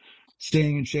just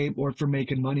staying in shape or for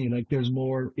making money. Like there's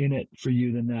more in it for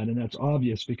you than that, and that's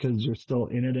obvious because you're still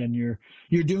in it and you're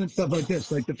doing stuff like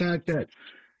this. Like the fact that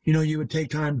you would take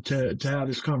time to have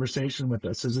this conversation with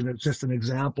us is just an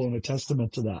example and a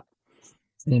testament to that.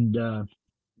 And I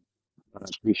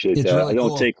appreciate it's that. I really don't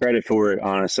cool. take credit for it,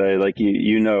 honestly. Like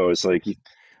it's like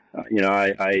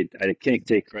I can't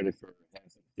take credit for half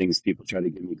of the things people try to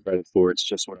give me credit for. It's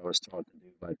just what I was taught to do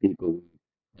by people who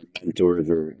are mentors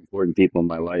or important people in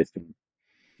my life, and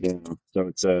so Hmm.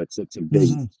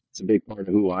 it's a big part of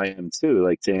who I am too.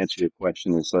 Like to answer your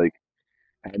question, it's like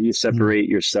how do you Mm. separate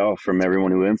yourself from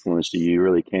everyone who influenced you? You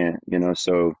really can't.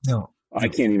 So No, no. I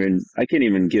can't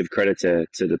even give credit to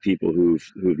the people who've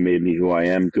made me who I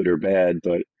am, good or bad,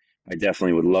 but I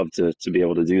definitely would love to be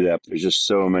able to do that. There's just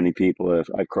so many people that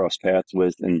I cross paths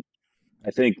with, and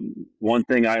I think one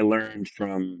thing I learned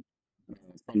from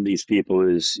these people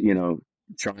is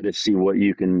try to see what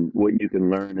you can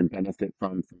learn and benefit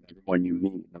from everyone you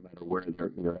meet, no matter where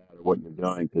you're at or what you're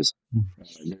doing, because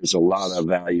there's a lot of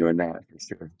value in that for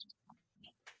sure.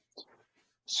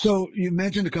 So you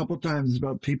mentioned a couple of times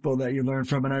about people that you learn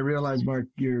from, and I realize, Mark,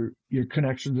 your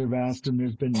connections are vast, and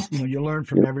there's been, you learn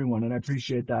from Yep. everyone, and I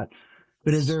appreciate that.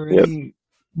 But is there Yep. any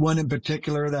one in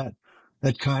particular that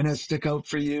kind of stick out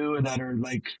for you, and that are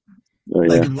like Oh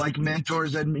like yeah.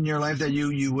 mentors in your life that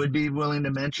you would be willing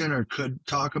to mention or could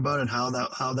talk about, and how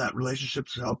that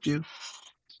relationship's helped you?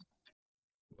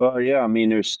 Well, yeah, I mean,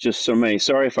 there's just so many.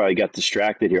 Sorry if I got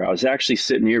distracted here. I was actually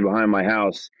sitting here behind my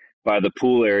house by the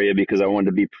pool area because I wanted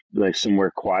to be like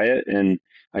somewhere quiet, and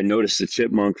I noticed the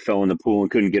chipmunk fell in the pool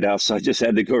and couldn't get out, so I just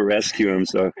had to go rescue him.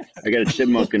 So I got a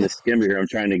chipmunk in the skimmer here. I'm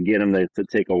trying to get him to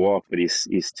take a walk, but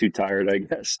he's too tired, I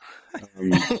guess.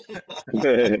 Um,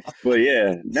 but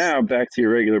yeah, now back to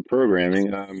your regular programming.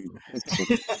 Yeah,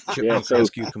 Chipmunk so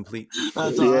rescue complete.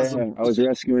 That's awesome. yeah, I was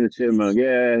rescuing a chipmunk.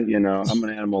 Yeah, I'm an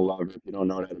animal lover. If you don't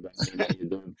know that about me, now you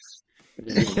do.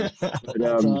 But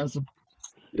That's awesome.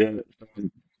 yeah, I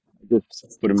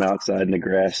just put him outside in the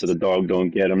grass so the dog don't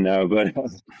get him now. But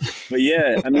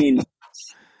yeah, I mean,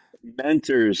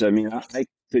 mentors. I mean, I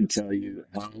could tell you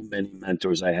how many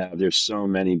mentors I have. There's so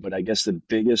many, but I guess the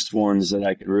biggest ones that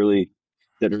I could really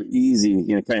that are easy,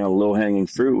 kind of low hanging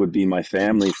fruit would be my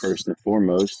family first and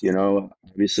foremost.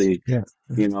 Obviously Yeah.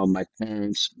 my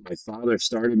parents, my father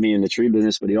started me in the tree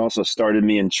business, but he also started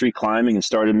me in tree climbing and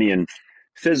started me in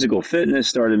physical fitness,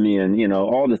 started me in,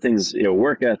 all the things,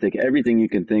 work ethic, everything you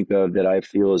can think of that I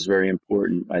feel is very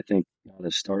important. I think to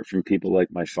start from people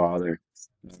like my father.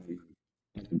 Um,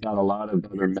 and I've got a lot of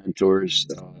other mentors,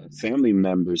 family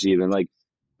members, even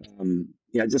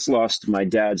yeah, I just lost my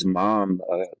dad's mom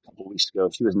a couple weeks ago.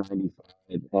 She was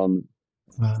 95.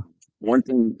 Wow. One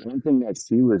thing that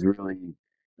she was really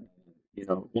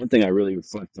one thing I really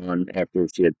reflect on after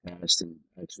she had passed, and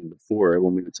actually before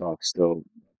when we would talk still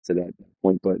to that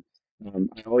point, but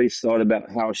I always thought about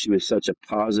how she was such a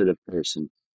positive person.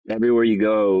 Everywhere you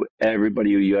go,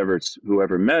 everybody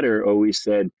whoever met her always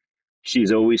said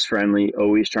she's always friendly,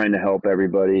 always trying to help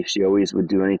everybody. She always would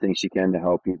do anything she can to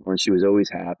help people, and she was always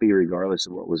happy regardless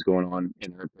of what was going on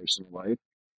in her personal life.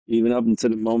 Even up until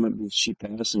the moment she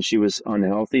passed, and she was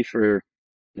unhealthy for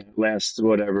that last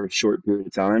whatever short period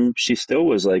of time, she still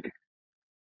was like,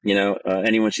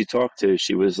 anyone she talked to,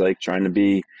 she was like trying to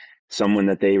be someone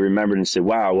that they remembered and said,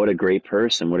 "Wow, what a great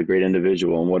person, what a great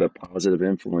individual, and what a positive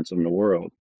influence on the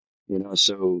world."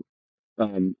 So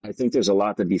I think there's a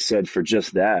lot to be said for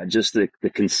just that, just the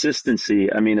consistency.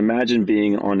 I mean, imagine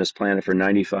being on this planet for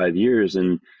 95 years,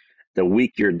 and the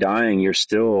week you're dying, you're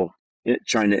still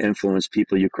trying to influence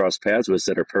people you cross paths with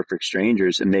that are perfect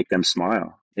strangers and make them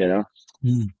smile.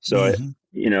 So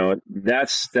Mm-hmm.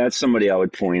 that's somebody I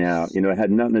would point out. It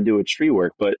had nothing to do with tree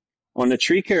work, but on the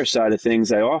tree care side of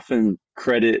things, I often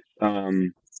credit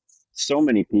so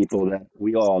many people that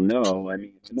we all know. I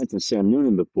mean, I mentioned Sam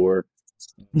Noonan before.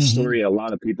 A Mm-hmm. story a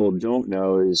lot of people don't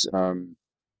know is, some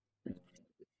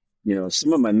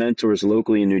of my mentors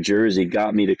locally in New Jersey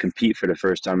got me to compete for the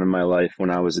first time in my life when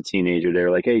I was a teenager. They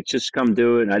were like, "Hey, just come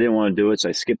do it," and I didn't want to do it, so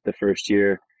I skipped the first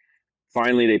year.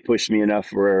 Finally, they pushed me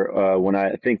enough where when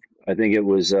I think it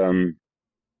was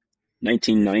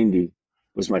 1990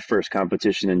 was my first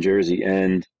competition in Jersey,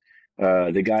 and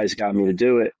the guys got me to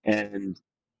do it, and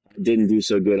I didn't do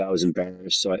so good. I was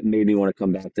embarrassed, so it made me want to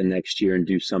come back the next year and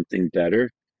do something better.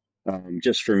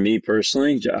 Just for me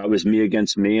personally, I was me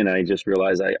against me, and I just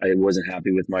realized I wasn't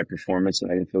happy with my performance, and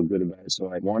I didn't feel good about it.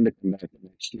 So I wanted to come back the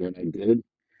next year, and I did,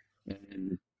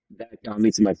 and that got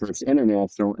me to my first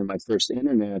international. And my first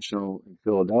international in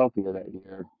Philadelphia that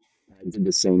year, I did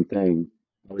the same thing.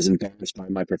 I was embarrassed by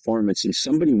my performance, and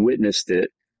somebody witnessed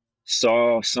it,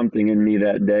 saw something in me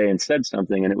that day, and said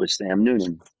something, and it was Sam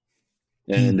Noonan.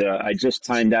 And I just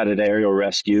timed out an aerial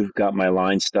rescue, got my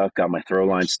line stuck, got my throw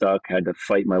line stuck, had to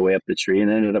fight my way up the tree,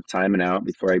 and ended up timing out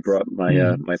before I brought my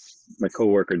Mm-hmm. my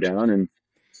coworker down. And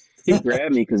he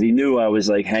grabbed me because he knew I was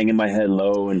like hanging my head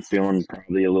low and feeling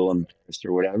probably a little embarrassed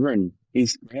or whatever. And he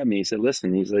grabbed me. He said,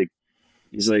 "Listen," he's like,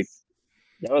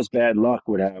 "That was bad luck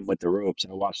what happened with the ropes.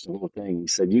 I watched the whole thing." He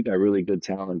said, "You got really good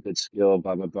talent, good skill,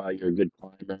 blah blah blah. You're a good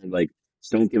climber. Like,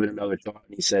 just don't give it another thought."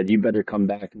 And he said, "You better come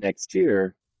back next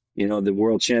year. The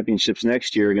world championships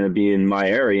next year are going to be in my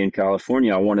area in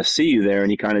California. I want to see you there." And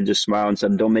he kind of just smiled and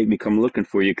said, "Don't make me come looking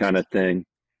for you," kind of thing.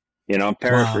 I'm Wow.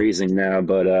 paraphrasing now,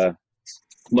 but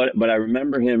I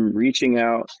remember him reaching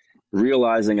out,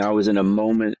 realizing I was in a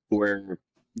moment where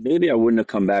maybe I wouldn't have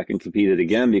come back and competed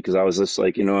again because I was just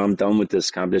like, I'm done with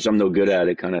this competition. I'm no good at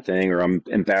it, kind of thing, or I'm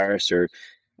embarrassed, or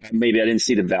maybe I didn't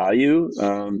see the value.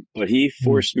 But he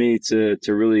forced me to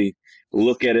really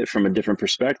look at it from a different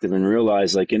perspective and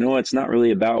realize, like, it's not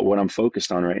really about what I'm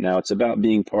focused on right now. It's about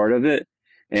being part of it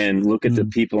and look at the Mm-hmm.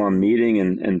 people I'm meeting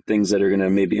and things that are going to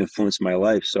maybe influence my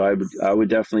life. So I would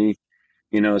definitely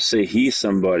say he's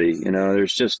somebody.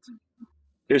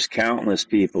 There's countless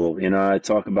people. I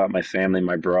talk about my family,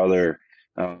 my brother,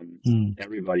 Mm-hmm.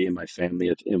 everybody in my family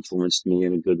have influenced me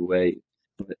in a good way.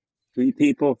 three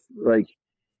people like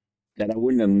that I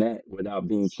wouldn't have met without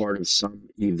being part of some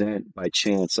event by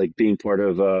chance, like being part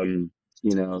of,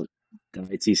 you know, the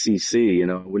ITCC.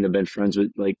 I wouldn't have been friends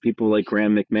with like people like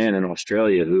Graham McMahon in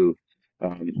Australia, who I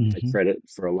Hmm. credit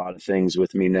for a lot of things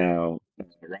with me now.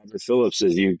 Robert Phillips,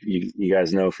 as you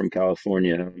guys know from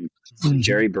California, Hmm.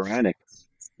 Jerry Baranek.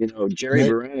 Jerry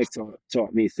Right. Baranek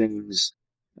taught me things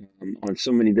on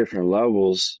so many different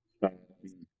levels.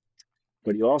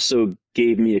 But he also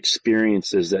gave me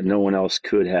experiences that no one else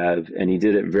could have, and he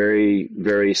did it very,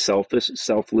 very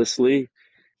selflessly,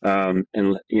 and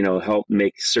helped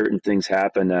make certain things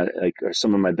happen that like are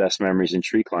some of my best memories in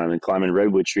tree climbing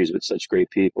redwood trees with such great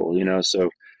people.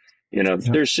 So Yeah.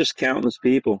 there's just countless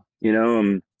people.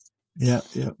 Yeah.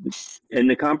 Yeah. And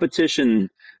the competition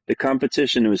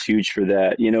was huge for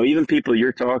that. Even people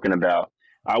you're talking about,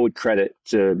 I would credit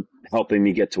to helping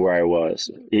me get to where I was,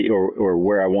 or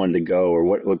where I wanted to go, or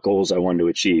what goals I wanted to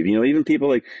achieve. Even people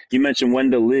like you mentioned,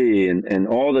 Wenda Lee, and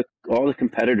all the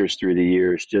competitors through the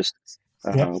years. Just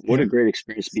Yeah. what Yeah. a great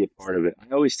experience to be a part of it.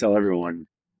 I always tell everyone,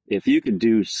 if you could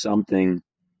do something,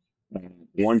 uh,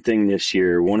 one thing this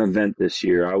year, one event this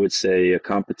year, I would say a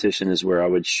competition is where I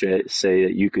would say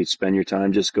that you could spend your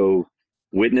time, just go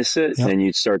witness it, Yeah. and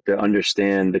you'd start to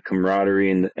understand the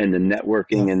camaraderie and the Yeah.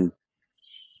 networking, and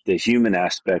the human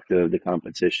aspect of the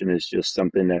competition is just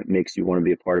something that makes you want to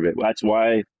be a part of it. That's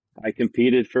why I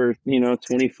competed for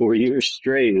 24 years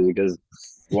straight, because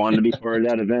I wanted to be part of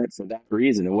that event for that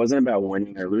reason. It wasn't about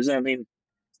winning or losing. I mean,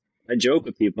 I joke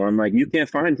with people. I'm like, you can't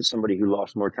find somebody who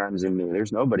lost more times than me.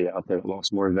 There's nobody out there that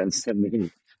lost more events than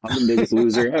me. I'm the biggest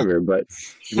loser ever, but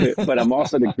I'm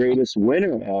also the greatest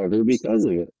winner ever because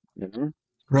of it. You know?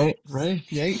 Right. Right.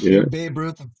 Yeah. Yeah, You're Babe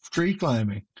Ruth of tree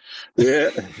climbing,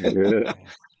 yeah, yeah.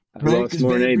 I right? lost Because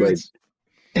more than Babe anybody.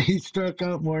 Ruth, he struck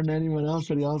out more than anyone else,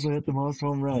 but he also hit the most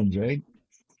home runs, right?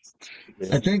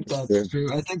 Yeah, I think that's that's true.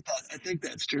 true. I think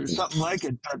that's true. Something like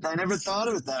it, but I never thought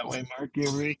of it that way, Mark. You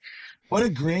agree? What a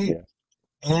great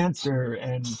Yeah. answer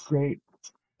and great,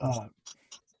 uh,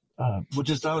 which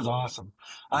just that was awesome.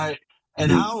 I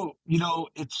and Mm-hmm. how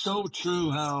it's so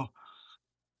true how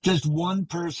just one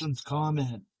person's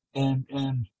comment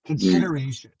and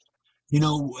consideration, and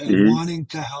Mm-hmm. wanting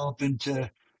to help and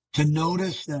to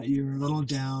notice that you're a little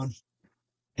down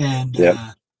and Yep.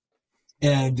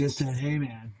 just said, "Hey,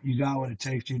 man, you got what it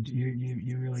takes.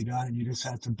 You really got it. You just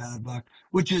had some bad luck."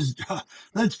 Which is,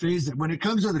 let's face it, when it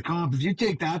comes to the comp, if you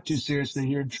take that too seriously,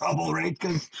 you're in trouble, right?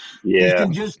 Because it Yeah.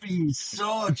 can just be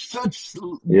such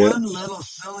Yeah. one little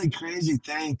silly crazy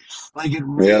thing, like it Yep.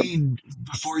 rained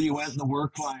before you went in the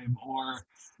work climb,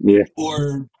 Yeah.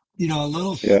 or a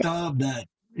little Yeah. stub that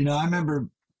I remember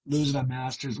losing a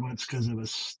Masters once because of a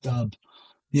stub,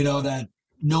 that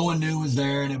no one knew was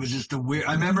there, and it was just a weird.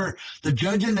 I remember the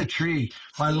judge in the tree.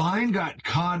 My line got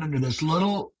caught under this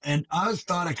little, and I was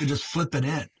thought I could just flip it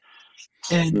in,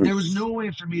 and Mm. there was no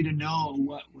way for me to know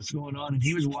what was going on. And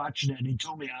he was watching it, and he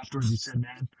told me afterwards. He said,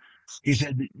 "Man," he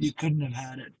said, "that you couldn't have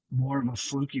had it more of a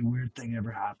fluky weird thing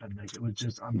ever happened. Like it was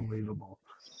just unbelievable."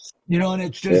 And Yeah.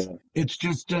 it's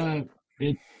just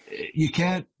it you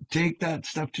can't take that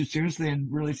stuff too seriously and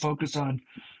really focus on,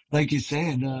 like you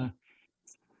saying,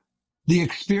 the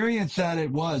experience that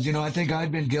it was. I think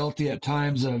I've been guilty at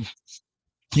times of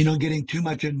getting too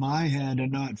much in my head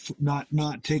and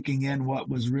not taking in what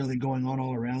was really going on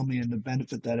all around me and the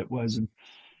benefit that it was. And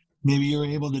maybe you're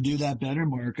able to do that better,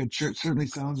 Mark. It certainly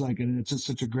sounds like it, and it's just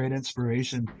such a great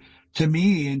inspiration to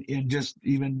me in just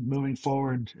even moving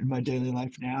forward in my daily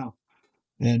life now.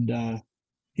 And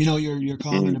your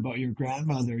comment Mm. about your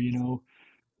grandmother,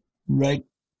 right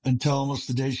until almost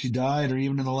the day she died, or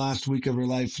even in the last week of her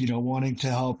life, wanting to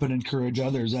help and encourage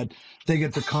others. I think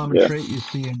it's a common Yeah. trait you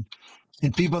see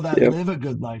in people that Yep. live a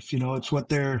good life. It's what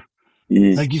they're,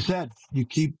 Mm. like you said, you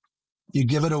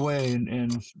give it away,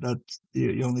 and that's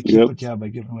you only keep Yep. what you have by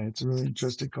giving away. It's a really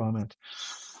interesting comment.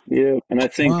 Yeah. And I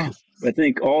think Wow. I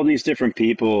think all these different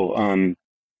people,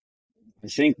 I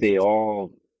think they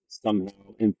all somehow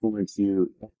influence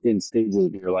you in stages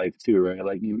of your life too, right?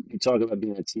 Like you talk about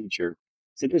being a teacher.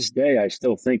 To this day, I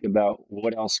still think about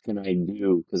what else can I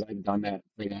do, because I've done that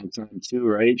for a long time too,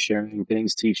 right? Sharing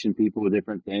things, teaching people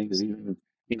different things, even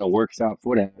workshops,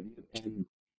 what have you. And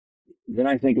then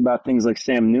I think about things like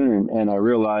Sam Noonan, and I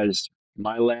realized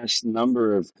my last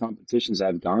number of competitions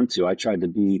I've gone to, I tried to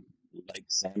be like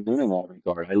Sam Noonan in that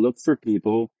regard. I looked for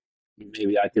people who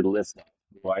maybe I could lift up,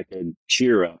 who I could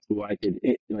cheer up, who I could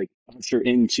like usher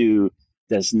into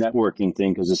this networking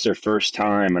thing because it's their first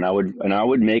time, and I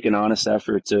would make an honest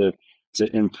effort to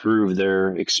to improve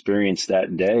their experience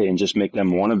that day and just make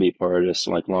them want to be part of this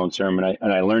like long term.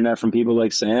 And I learned that from people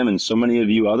like Sam and so many of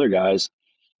you other guys,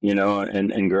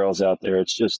 and girls out there.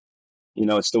 It's just,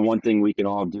 it's the one thing we can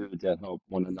all do to help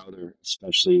one another,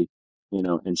 especially,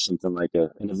 in something like an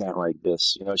event like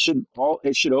this. It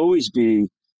should always be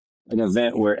an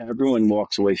event where everyone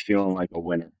walks away feeling like a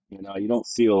winner. You don't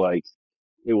feel like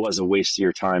it was a waste of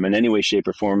your time in any way, shape,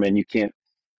 or form, and you can't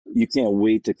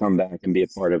wait to come back and be a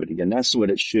part of it again. That's what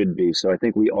it should be. So I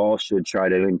think we all should try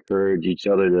to encourage each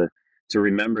other to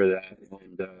remember that.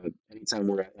 And anytime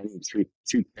we're at any tree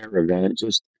care event,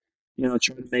 just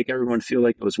try to make everyone feel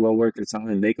like it was well worth their time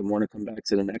and make them want to come back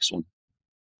to the next one.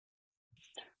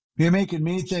 You're making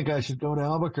me think I should go to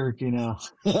Albuquerque now.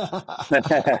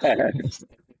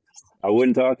 I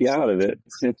wouldn't talk you out of it.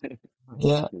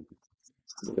 Yeah,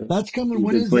 that's It's coming. a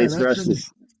When good is that? place for That's us in,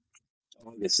 this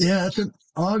August. yeah, that's in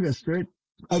August, right?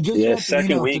 I just Yeah, got the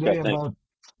second email week, I today think. about,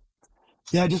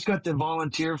 yeah, I just got the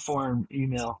volunteer form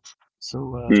email.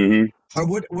 So, Hmm.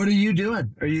 what are you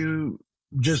doing? Are you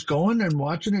just going and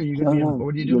watching, or are you going to be,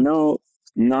 what are you You doing? know,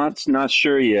 not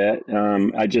sure yet.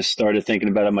 I just started thinking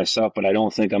about it myself, but I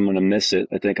don't think I'm going to miss it.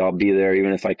 I think I'll be there,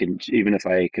 even if I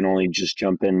can only just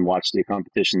jump in, watch the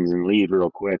competitions, and leave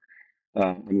real quick.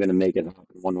 I'm going to make it happen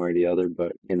one way or the other,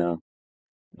 but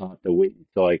I'll have to wait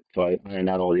until I iron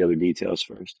out all the other details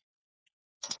first.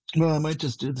 Well, I might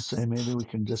just do the same. Maybe we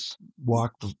can just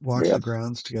walk Yeah, the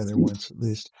grounds together once at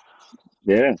least.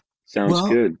 yeah, sounds Well,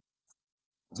 good.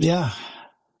 yeah.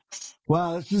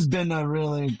 Wow, this has been a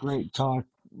really great talk,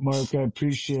 Mark. I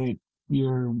appreciate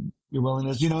your your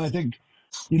willingness. I think,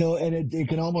 and it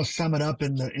can almost sum it up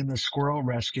in the squirrel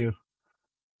rescue.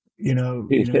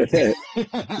 The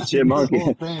Chipmunk.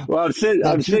 whole thing. Well, I'm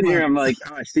That sitting here. chipmunk. I'm like,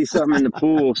 oh, I see something in the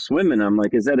pool swimming. I'm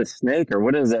like, is that a snake or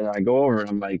what is that? I go over and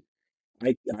I'm like,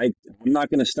 I'm not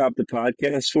going to stop the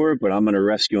podcast for it, but I'm going to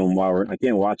rescue him I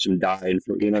can't watch him die.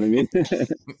 You know what I mean?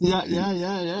 Yeah, yeah,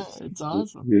 yeah, yeah. It's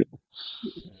awesome. Yeah.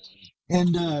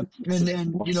 And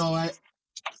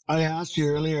I asked you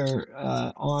earlier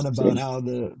on about how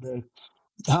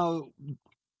how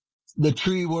the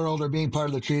tree world or being part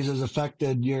of the trees has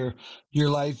affected your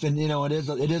life, and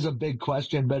it is a big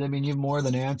question, but I mean you've more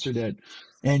than answered it.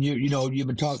 And you've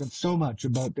been talking so much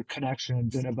about the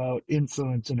connections and about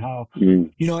influence and how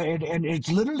Mm. and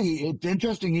it's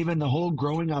interesting, even the whole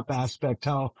growing up aspect,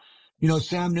 how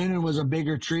Sam Noonan was a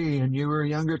bigger tree and you were a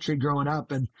younger tree growing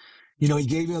up, and he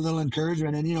gave you a little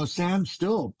encouragement, and Sam's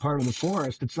still part of the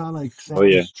forest. It's not like Oh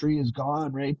yeah. Sam's tree is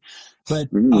gone, right?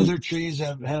 But Mm. other trees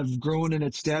have grown in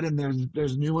its stead, and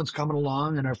there's new ones coming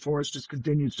along, and our forest just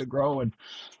continues to grow. And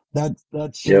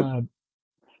that's Yep.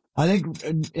 I think,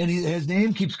 and his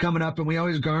name keeps coming up, and we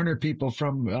always garner people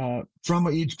from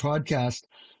each podcast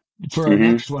for our Hmm.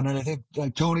 next one. And I think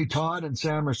like Tony, Todd, and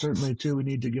Sam are certainly two we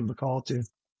need to give the call to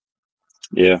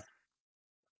Yeah.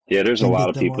 Yeah. There's a and lot get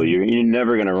of them people. on. You're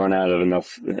never going to run out of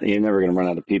enough. You're never going to run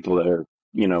out of people that are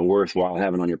worthwhile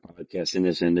having on your podcast in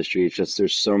this industry. It's just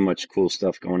there's so much cool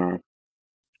stuff going on.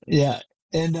 Yeah,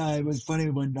 and it was funny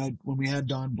when we had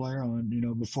Don Blair on.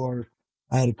 Before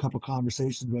I had a couple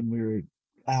conversations when we were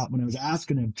out when I was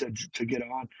asking him to get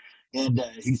on, and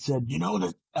he said,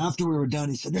 that after we were done,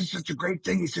 he said, "This is such a great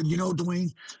thing." He said,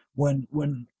 Dwayne, when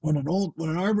an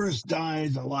arborist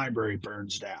dies, a library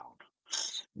burns down,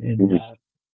 and Mhm. uh,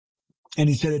 and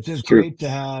he said it's just True. great to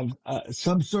have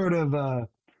some sort of a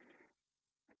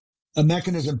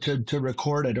mechanism to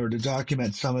record it or to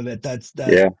document some of it. That's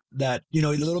Yeah. a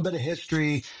little bit of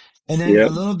history, and then a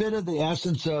Yep. little bit of the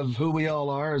essence of who we all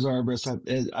are as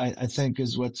arborists. I think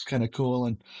is what's kind of cool.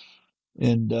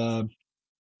 And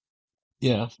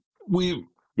yeah, we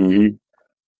Hmm.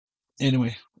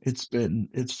 anyway. It's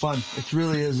fun. It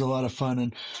really is a lot of fun.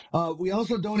 And we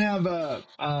also don't have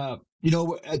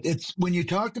it's when you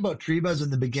talked about tree buzz in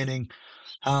the beginning,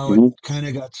 how it Hmm. kind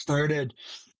of got started.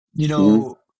 you Hmm.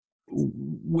 know,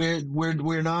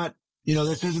 we're not,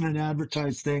 this isn't an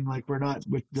advertised thing. Like we're not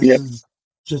with, this Yep. is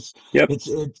just, Yep.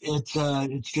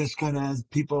 it's just kind of as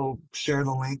people share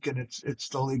the link, and it's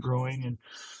slowly growing,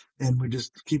 and we're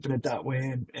just keeping it that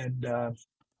way. And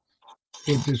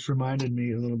it just reminded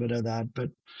me a little bit of that, but,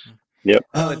 Yep.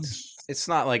 Well, um, it's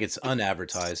not like it's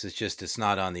unadvertised. It's just it's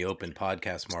not on the open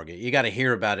podcast market. You got to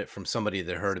hear about it from somebody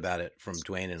that heard about it from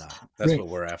Dwayne and I. That's right, what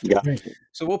we're after. Got right,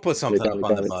 So we'll put it. something Got up it. on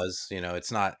Got the it. buzz.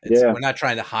 It's Yeah. we're not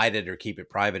trying to hide it or keep it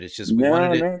private. It's just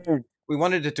No. No. No. we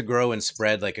wanted it to grow and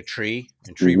spread like a tree,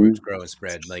 and tree Hmm. roots grow and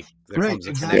spread. Like there right, comes a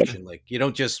Yep. exactly. connection. Like you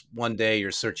don't just one day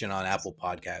you're searching on Apple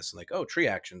Podcasts and like, oh, tree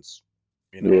actions,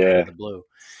 out Yeah. of the blue.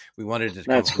 We wanted it to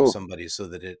come That's from cool. somebody so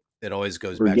that it always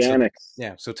goes back. So Organics.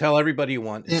 yeah, so tell everybody you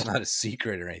want. It's Yeah. not a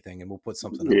secret or anything, and we'll put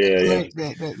something up there. Yeah,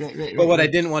 yeah. But what I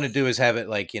Right. didn't want to do is have it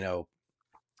like,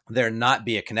 there not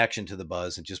be a connection to the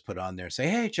buzz and just put on there and say,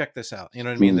 hey, check this out. You know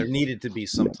what I mean? Mm, There needed to be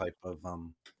yeah.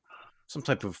 some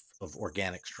type of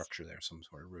organic structure there, some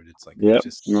sort of root. It's like it's Yep.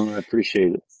 just, No, I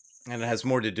appreciate it. and it has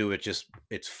more to do with just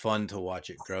it's fun to watch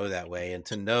it grow that way and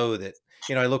to know that,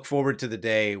 I look forward to the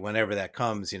day whenever that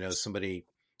comes, somebody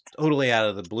totally out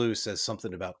of the blue says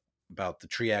something about the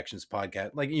Tree Actions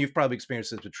podcast. Like you've probably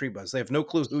experienced this with Tree Buzz. They have no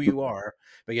clue who you are,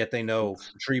 but yet they know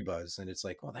Tree Buzz, and it's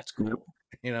like, well, that's Yep.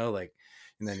 cool, like,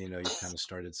 and then you've kind of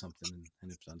started something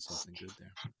and have done something good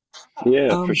there.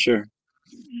 Yeah, for Um, sure.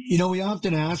 we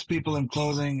often ask people in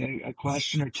closing a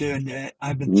question or two, and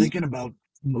I've been Mm, thinking about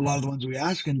a lot of the ones we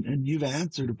ask, and you've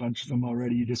answered a bunch of them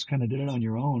already. You just kind of did it on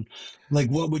your own. Like,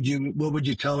 what would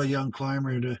you tell a young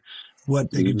climber to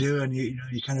what they could mm, do? And you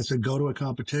kind of said go to a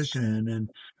competition. And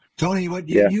Tony, what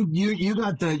yeah. you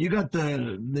got the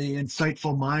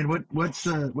insightful mind. What's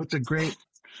a great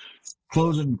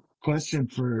closing question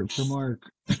for Mark?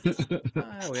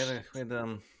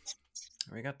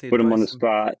 We got the Put them on the advice.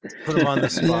 spot. Put him on the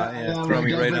spot. Yeah, Yeah, yeah, throw we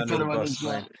me right definitely under put the him on the bus,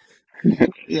 spot. right?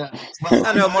 Yeah. Well,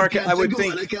 I know, I Mark. can't I think would of one.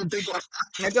 think I can't think of one.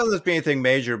 it doesn't be anything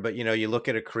major, but you look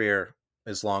at a career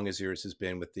as long as yours has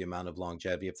been with the amount of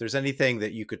longevity. If there's anything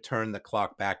that you could turn the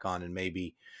clock back on and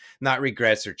maybe not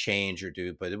regrets or change or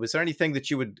do, but was there anything that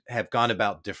you would have gone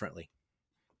about differently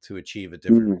to achieve a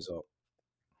different Mm, result?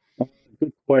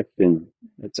 good question.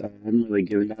 I haven't really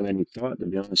given that any thought, to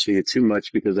be honest with you, too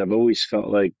much because I've always felt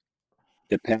like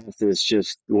the path is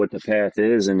just what the path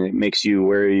is, and it makes you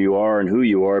where you are and who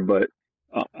you are. But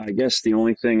I guess the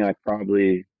only thing I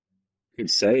probably could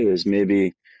say is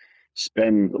maybe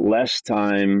spend less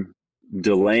time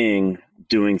delaying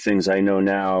doing things I know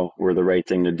now were the right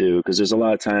thing to do. Because there's a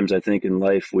lot of times I think in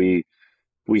life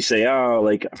we say, oh,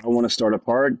 like I want to start a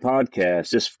podcast.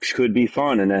 This could be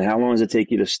fun. And then how long does it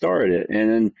take you to start it? And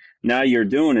then now you're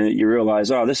doing it, you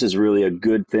realize, oh, this is really a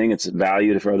good thing. It's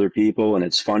valued for other people and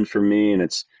it's fun for me and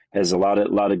it's has a lot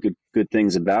of good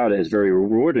things about it. It's very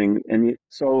rewarding. And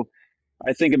so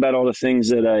I think about all the things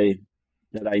that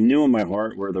I knew in my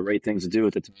heart were the right things to do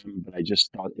at the time, but I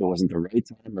just thought it wasn't the right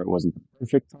time or it wasn't the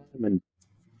perfect time. And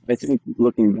I think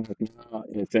looking back now,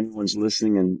 if anyone's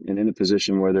listening and in a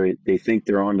position where they think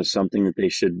they're onto something that they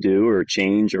should do or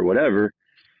change or whatever,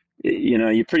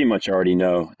 you pretty much already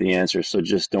know the answer. So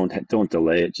just don't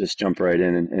delay it. Just jump right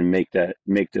in and make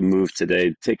the move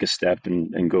today. Take a step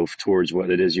and go towards what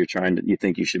it is you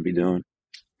think you should be doing.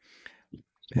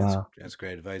 That's Wow. that's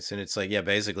great advice, and it's like, yeah,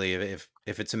 basically, if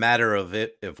it's a matter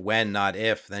of when, not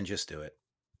if, then just do it.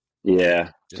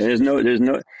 Yeah. Just There's just no, there's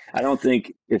no, I don't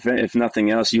think if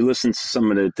nothing else, you listen to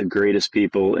some of the greatest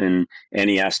people in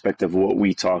any aspect of what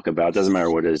we talk about, doesn't matter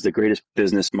what it is, the greatest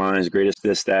business minds, greatest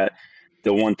this, that,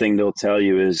 the one thing they'll tell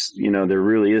you is, there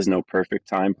really is no perfect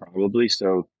time probably.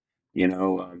 So, you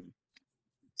know, um,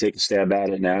 take a stab at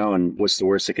it now. And what's the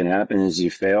worst that can happen is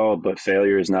you fail, but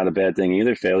failure is not a bad thing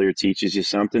either. Failure teaches you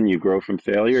something, you grow from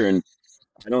failure. And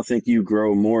I don't think you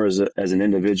grow more as an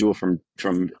individual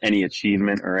from any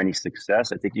achievement or any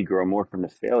success. I think you grow more from the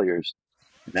failures,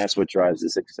 and that's what drives the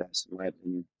success, in my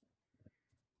opinion.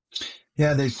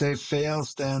 Yeah, they say fail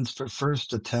stands for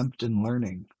first attempt in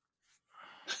learning.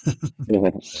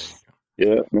 Yeah, there you go.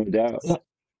 yeah, no doubt. Yeah,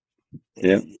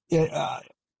 Yeah, yeah,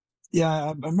 yeah.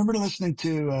 I remember listening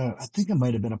to. I think it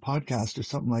might have been a podcast or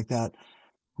something like that.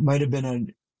 Might have been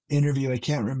an interview. I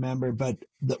can't remember, but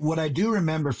what I do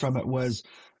remember from it was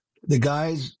the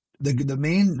guys. The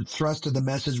main thrust of the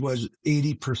message was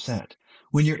 80%.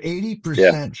 When you're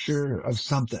yeah, 80% sure of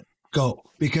something, go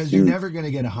because you're mm, never going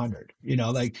to get 100.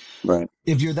 Like right,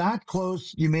 if you're that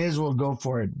close, you may as well go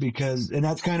for it and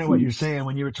that's kind of what mm, you're saying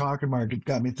when you were talking, Mark. It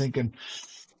got me thinking,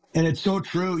 and it's so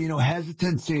true.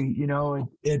 Hesitancy.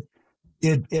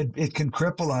 It can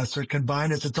cripple us or can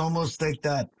bind us. It's almost like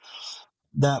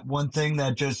that one thing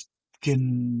that just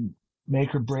can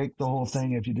make or break the whole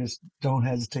thing if you just don't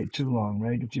hesitate too long,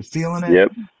 right? If you're feeling it,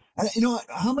 yep,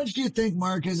 how much do you think,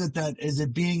 Mark, is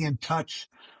it being in touch?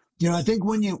 I think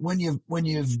when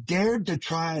you've dared to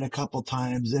try it a couple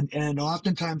times and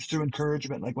oftentimes through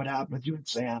encouragement, like what happened with you and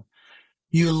Sam,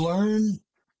 you learn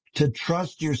to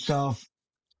trust yourself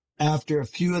after a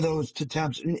few of those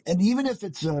attempts. And even if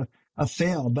it's a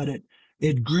fail, but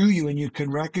it grew you and you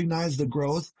can recognize the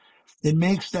growth, it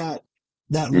makes that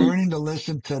mm, learning to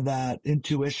listen to that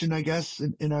intuition, I guess,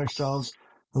 in ourselves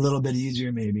a little bit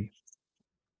easier, maybe.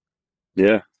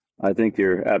 yeah. I think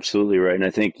you're absolutely right, and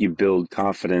I think you build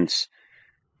confidence,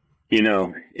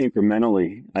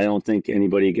 incrementally. I don't think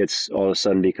anybody gets all of a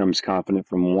sudden becomes confident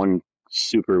from one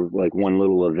super like one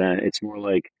little event. It's more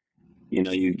like,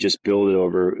 you just build it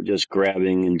over just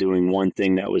grabbing and doing one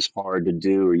thing that was hard to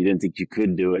do, or you didn't think you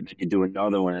could do it. Then you do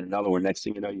another one and another one. Next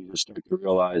thing you know, you just start to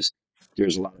realize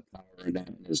there's a lot of power in that.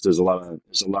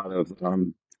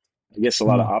 I guess a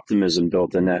lot of Mm. optimism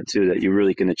built in that too, that you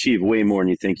really can achieve way more than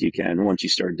you think you can once you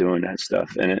start doing that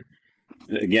stuff. And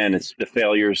again, it's the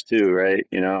failures too, right?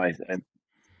 I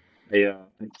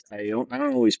don't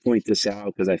always point this out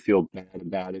because I feel bad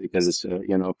about it because it's for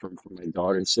my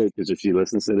daughter's sake because if she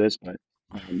listens to this, but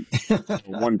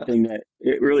one thing that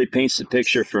it really paints the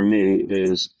picture for me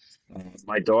is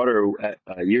my daughter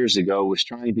years ago was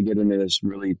trying to get into this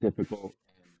really difficult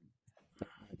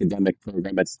academic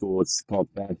program at school. It's called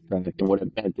Fast Track, and what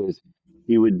it meant is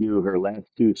she would do her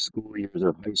last two school years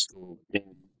of high school in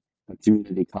a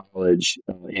community college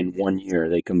in 1 year.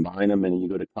 They combine them, and you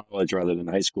go to college rather than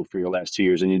high school for your last 2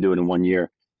 years, and you do it in 1 year.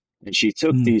 And she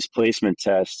took Mm. these placement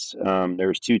tests. There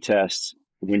was two tests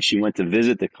when she went to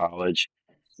visit the college,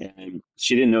 and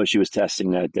she didn't know she was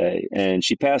testing that day. And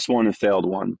she passed one and failed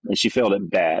one, and she failed it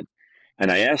bad.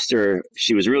 And I asked her,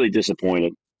 she was really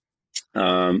disappointed.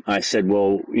 I said,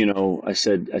 well,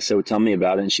 well, tell me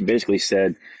about it. And she basically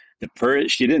said,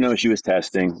 she didn't know she was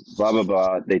testing, blah, blah,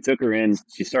 blah. They took her in.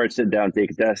 She started sitting down,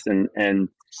 take a test. And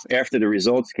after the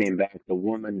results came back, the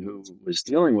woman who was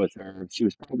dealing with her, she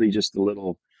was probably just a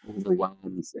little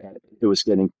overwhelmed. It was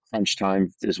getting crunch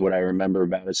time, is what I remember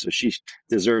about it. So she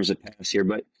deserves a pass here.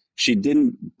 But she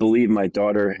didn't believe my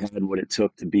daughter had what it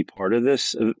took to be part of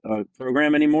this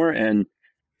program anymore. And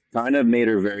kind of made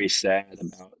her very sad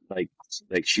about like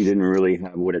she didn't really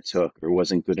have what it took or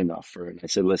wasn't good enough for it. And I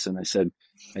said, listen, I said,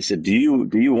 do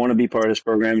you want to be part of this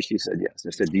program? She said yes. I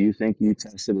said, do you think you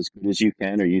tested as good as you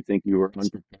can, or you think you were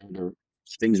unprepared, or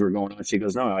things were going on? She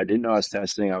goes, no, I didn't know I was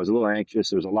testing. I was a little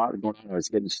anxious. There was a lot going on. I was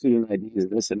getting student IDs,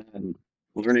 this and that, and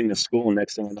learning the school. And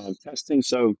next thing I know, I'm testing.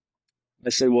 So I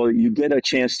said, well, you get a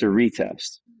chance to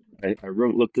retest.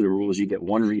 Looked at the rules. You get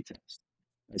one retest.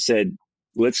 I said,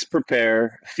 let's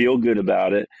prepare, feel good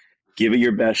about it, give it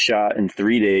your best shot in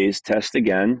 3 days, test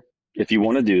again if you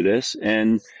want to do this.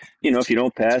 And, if you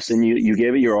don't pass, then you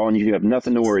gave it your all and you have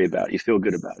nothing to worry about. You feel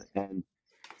good about it. And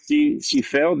she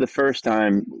failed the first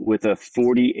time with a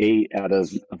 48 out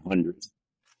of 100.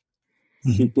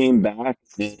 She Mhm. came back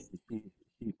and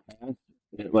she passed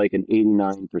at like an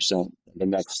 89% the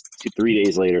next 3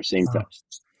 days later, same Wow. test.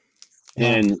 Wow.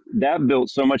 And that built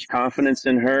so much confidence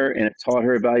in her and it taught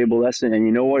her a valuable lesson. And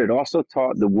you know what? It also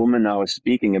taught the woman I was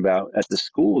speaking about at the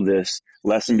school this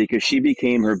lesson because she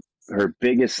became her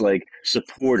biggest like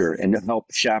supporter and to help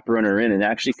chaperone her in and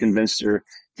actually convinced her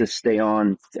to stay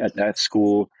on at that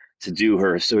school to do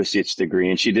her associate's degree.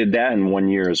 And she did that in 1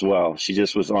 year as well. She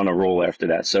just was on a roll after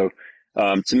that. So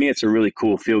to me, it's a really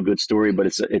cool feel good story, but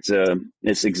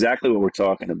it's exactly what we're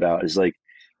talking about. Is like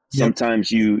Yep.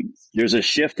 sometimes there's a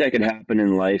shift that could happen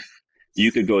in life.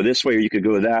 You could go this way or you could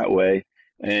go that way.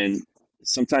 And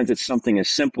sometimes it's something as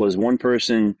simple as one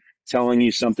person telling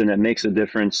you something that makes a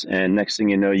difference. And next thing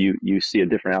you know, you see a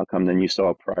different outcome than you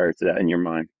saw prior to that in your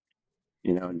mind,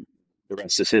 and the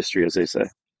rest is history, as they say.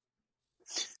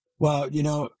 Well,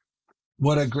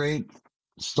 what a great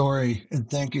story. And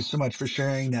thank you so much for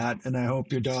sharing that. And I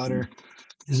hope your daughter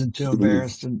isn't too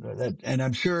embarrassed and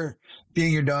I'm sure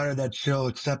being your daughter that she'll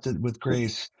accept it with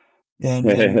grace and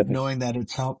knowing that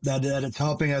that it's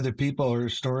helping other people, her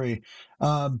story.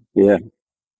 Um, Yeah,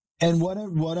 and what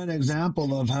an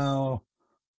example of how,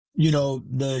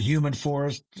 the human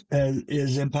force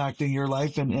is impacting your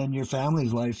life and your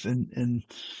family's life. And,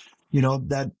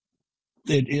 that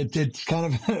it's kind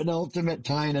of an ultimate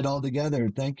tying it all together.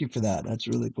 Thank you for that. That's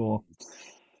really cool.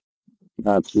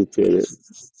 I appreciate it.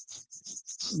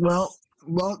 Well,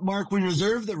 Mark, we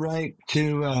reserve the right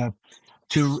to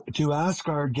ask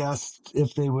our guests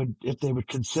if they would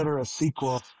consider a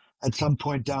sequel at some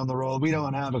point down the road. We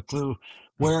don't have a clue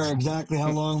where exactly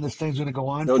how long this thing's going to go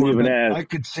on Don't for, even but ask. I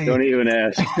could see, Don't even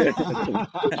ask.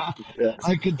 Yeah,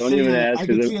 I could don't see even a, ask I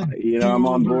could because see a I'm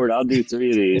on do-over. board. I'll do three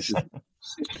of these.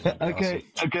 That'd be awesome.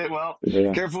 Okay. Well,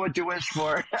 Yeah. careful what you wish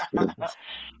for. Yeah,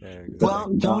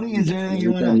 Well, exactly. Tony, is there anything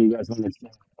you want Anytime to? you guys want to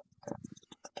chat.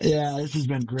 Yeah, this has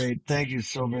been great. Thank you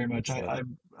so very My much. pleasure.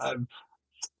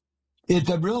 It's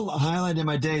a real highlight in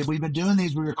my day. We've been doing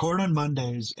these. We record on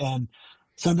Mondays, and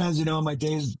sometimes, my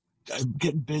days I'm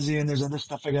getting busy, and there's other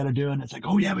stuff I got to do, and it's like,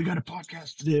 oh yeah, we got a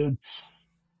podcast to do.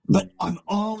 But I'm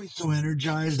always so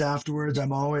energized afterwards.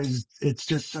 It's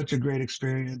just such a great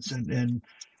experience, and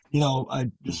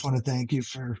I just want to thank you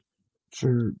for.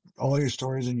 for all your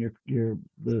stories and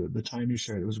the time you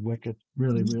shared. It was wicked.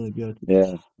 Really, really good.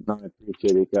 Yeah, no, I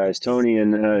appreciate it, guys. Tony,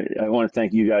 and I want to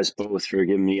thank you guys both for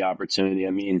giving me the opportunity.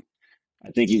 I mean,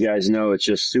 I think you guys know it's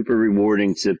just super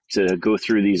rewarding to go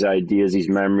through these ideas, these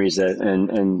memories, that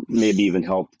and maybe even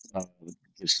help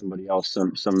give somebody else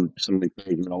some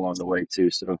encouragement along the way too.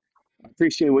 So I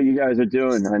appreciate what you guys are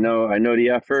doing. I know the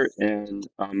effort, and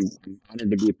I'm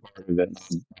honored to be a part of it.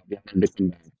 I'll be honored to come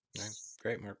back. Right.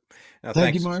 Great, Mark. Now,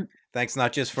 Thank you, thanks. Mark. Thanks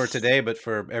not just for today, but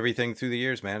for everything through the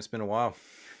years, man. It's been a while.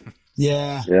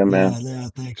 Yeah, Yeah, man. yeah, yeah.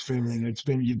 Thanks for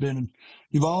everything.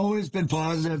 You've always been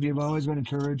positive. You've always been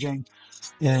encouraging,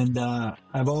 and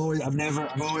I've always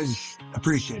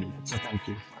appreciated it. So thank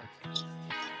you,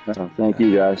 Mark. Thank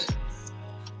you, guys.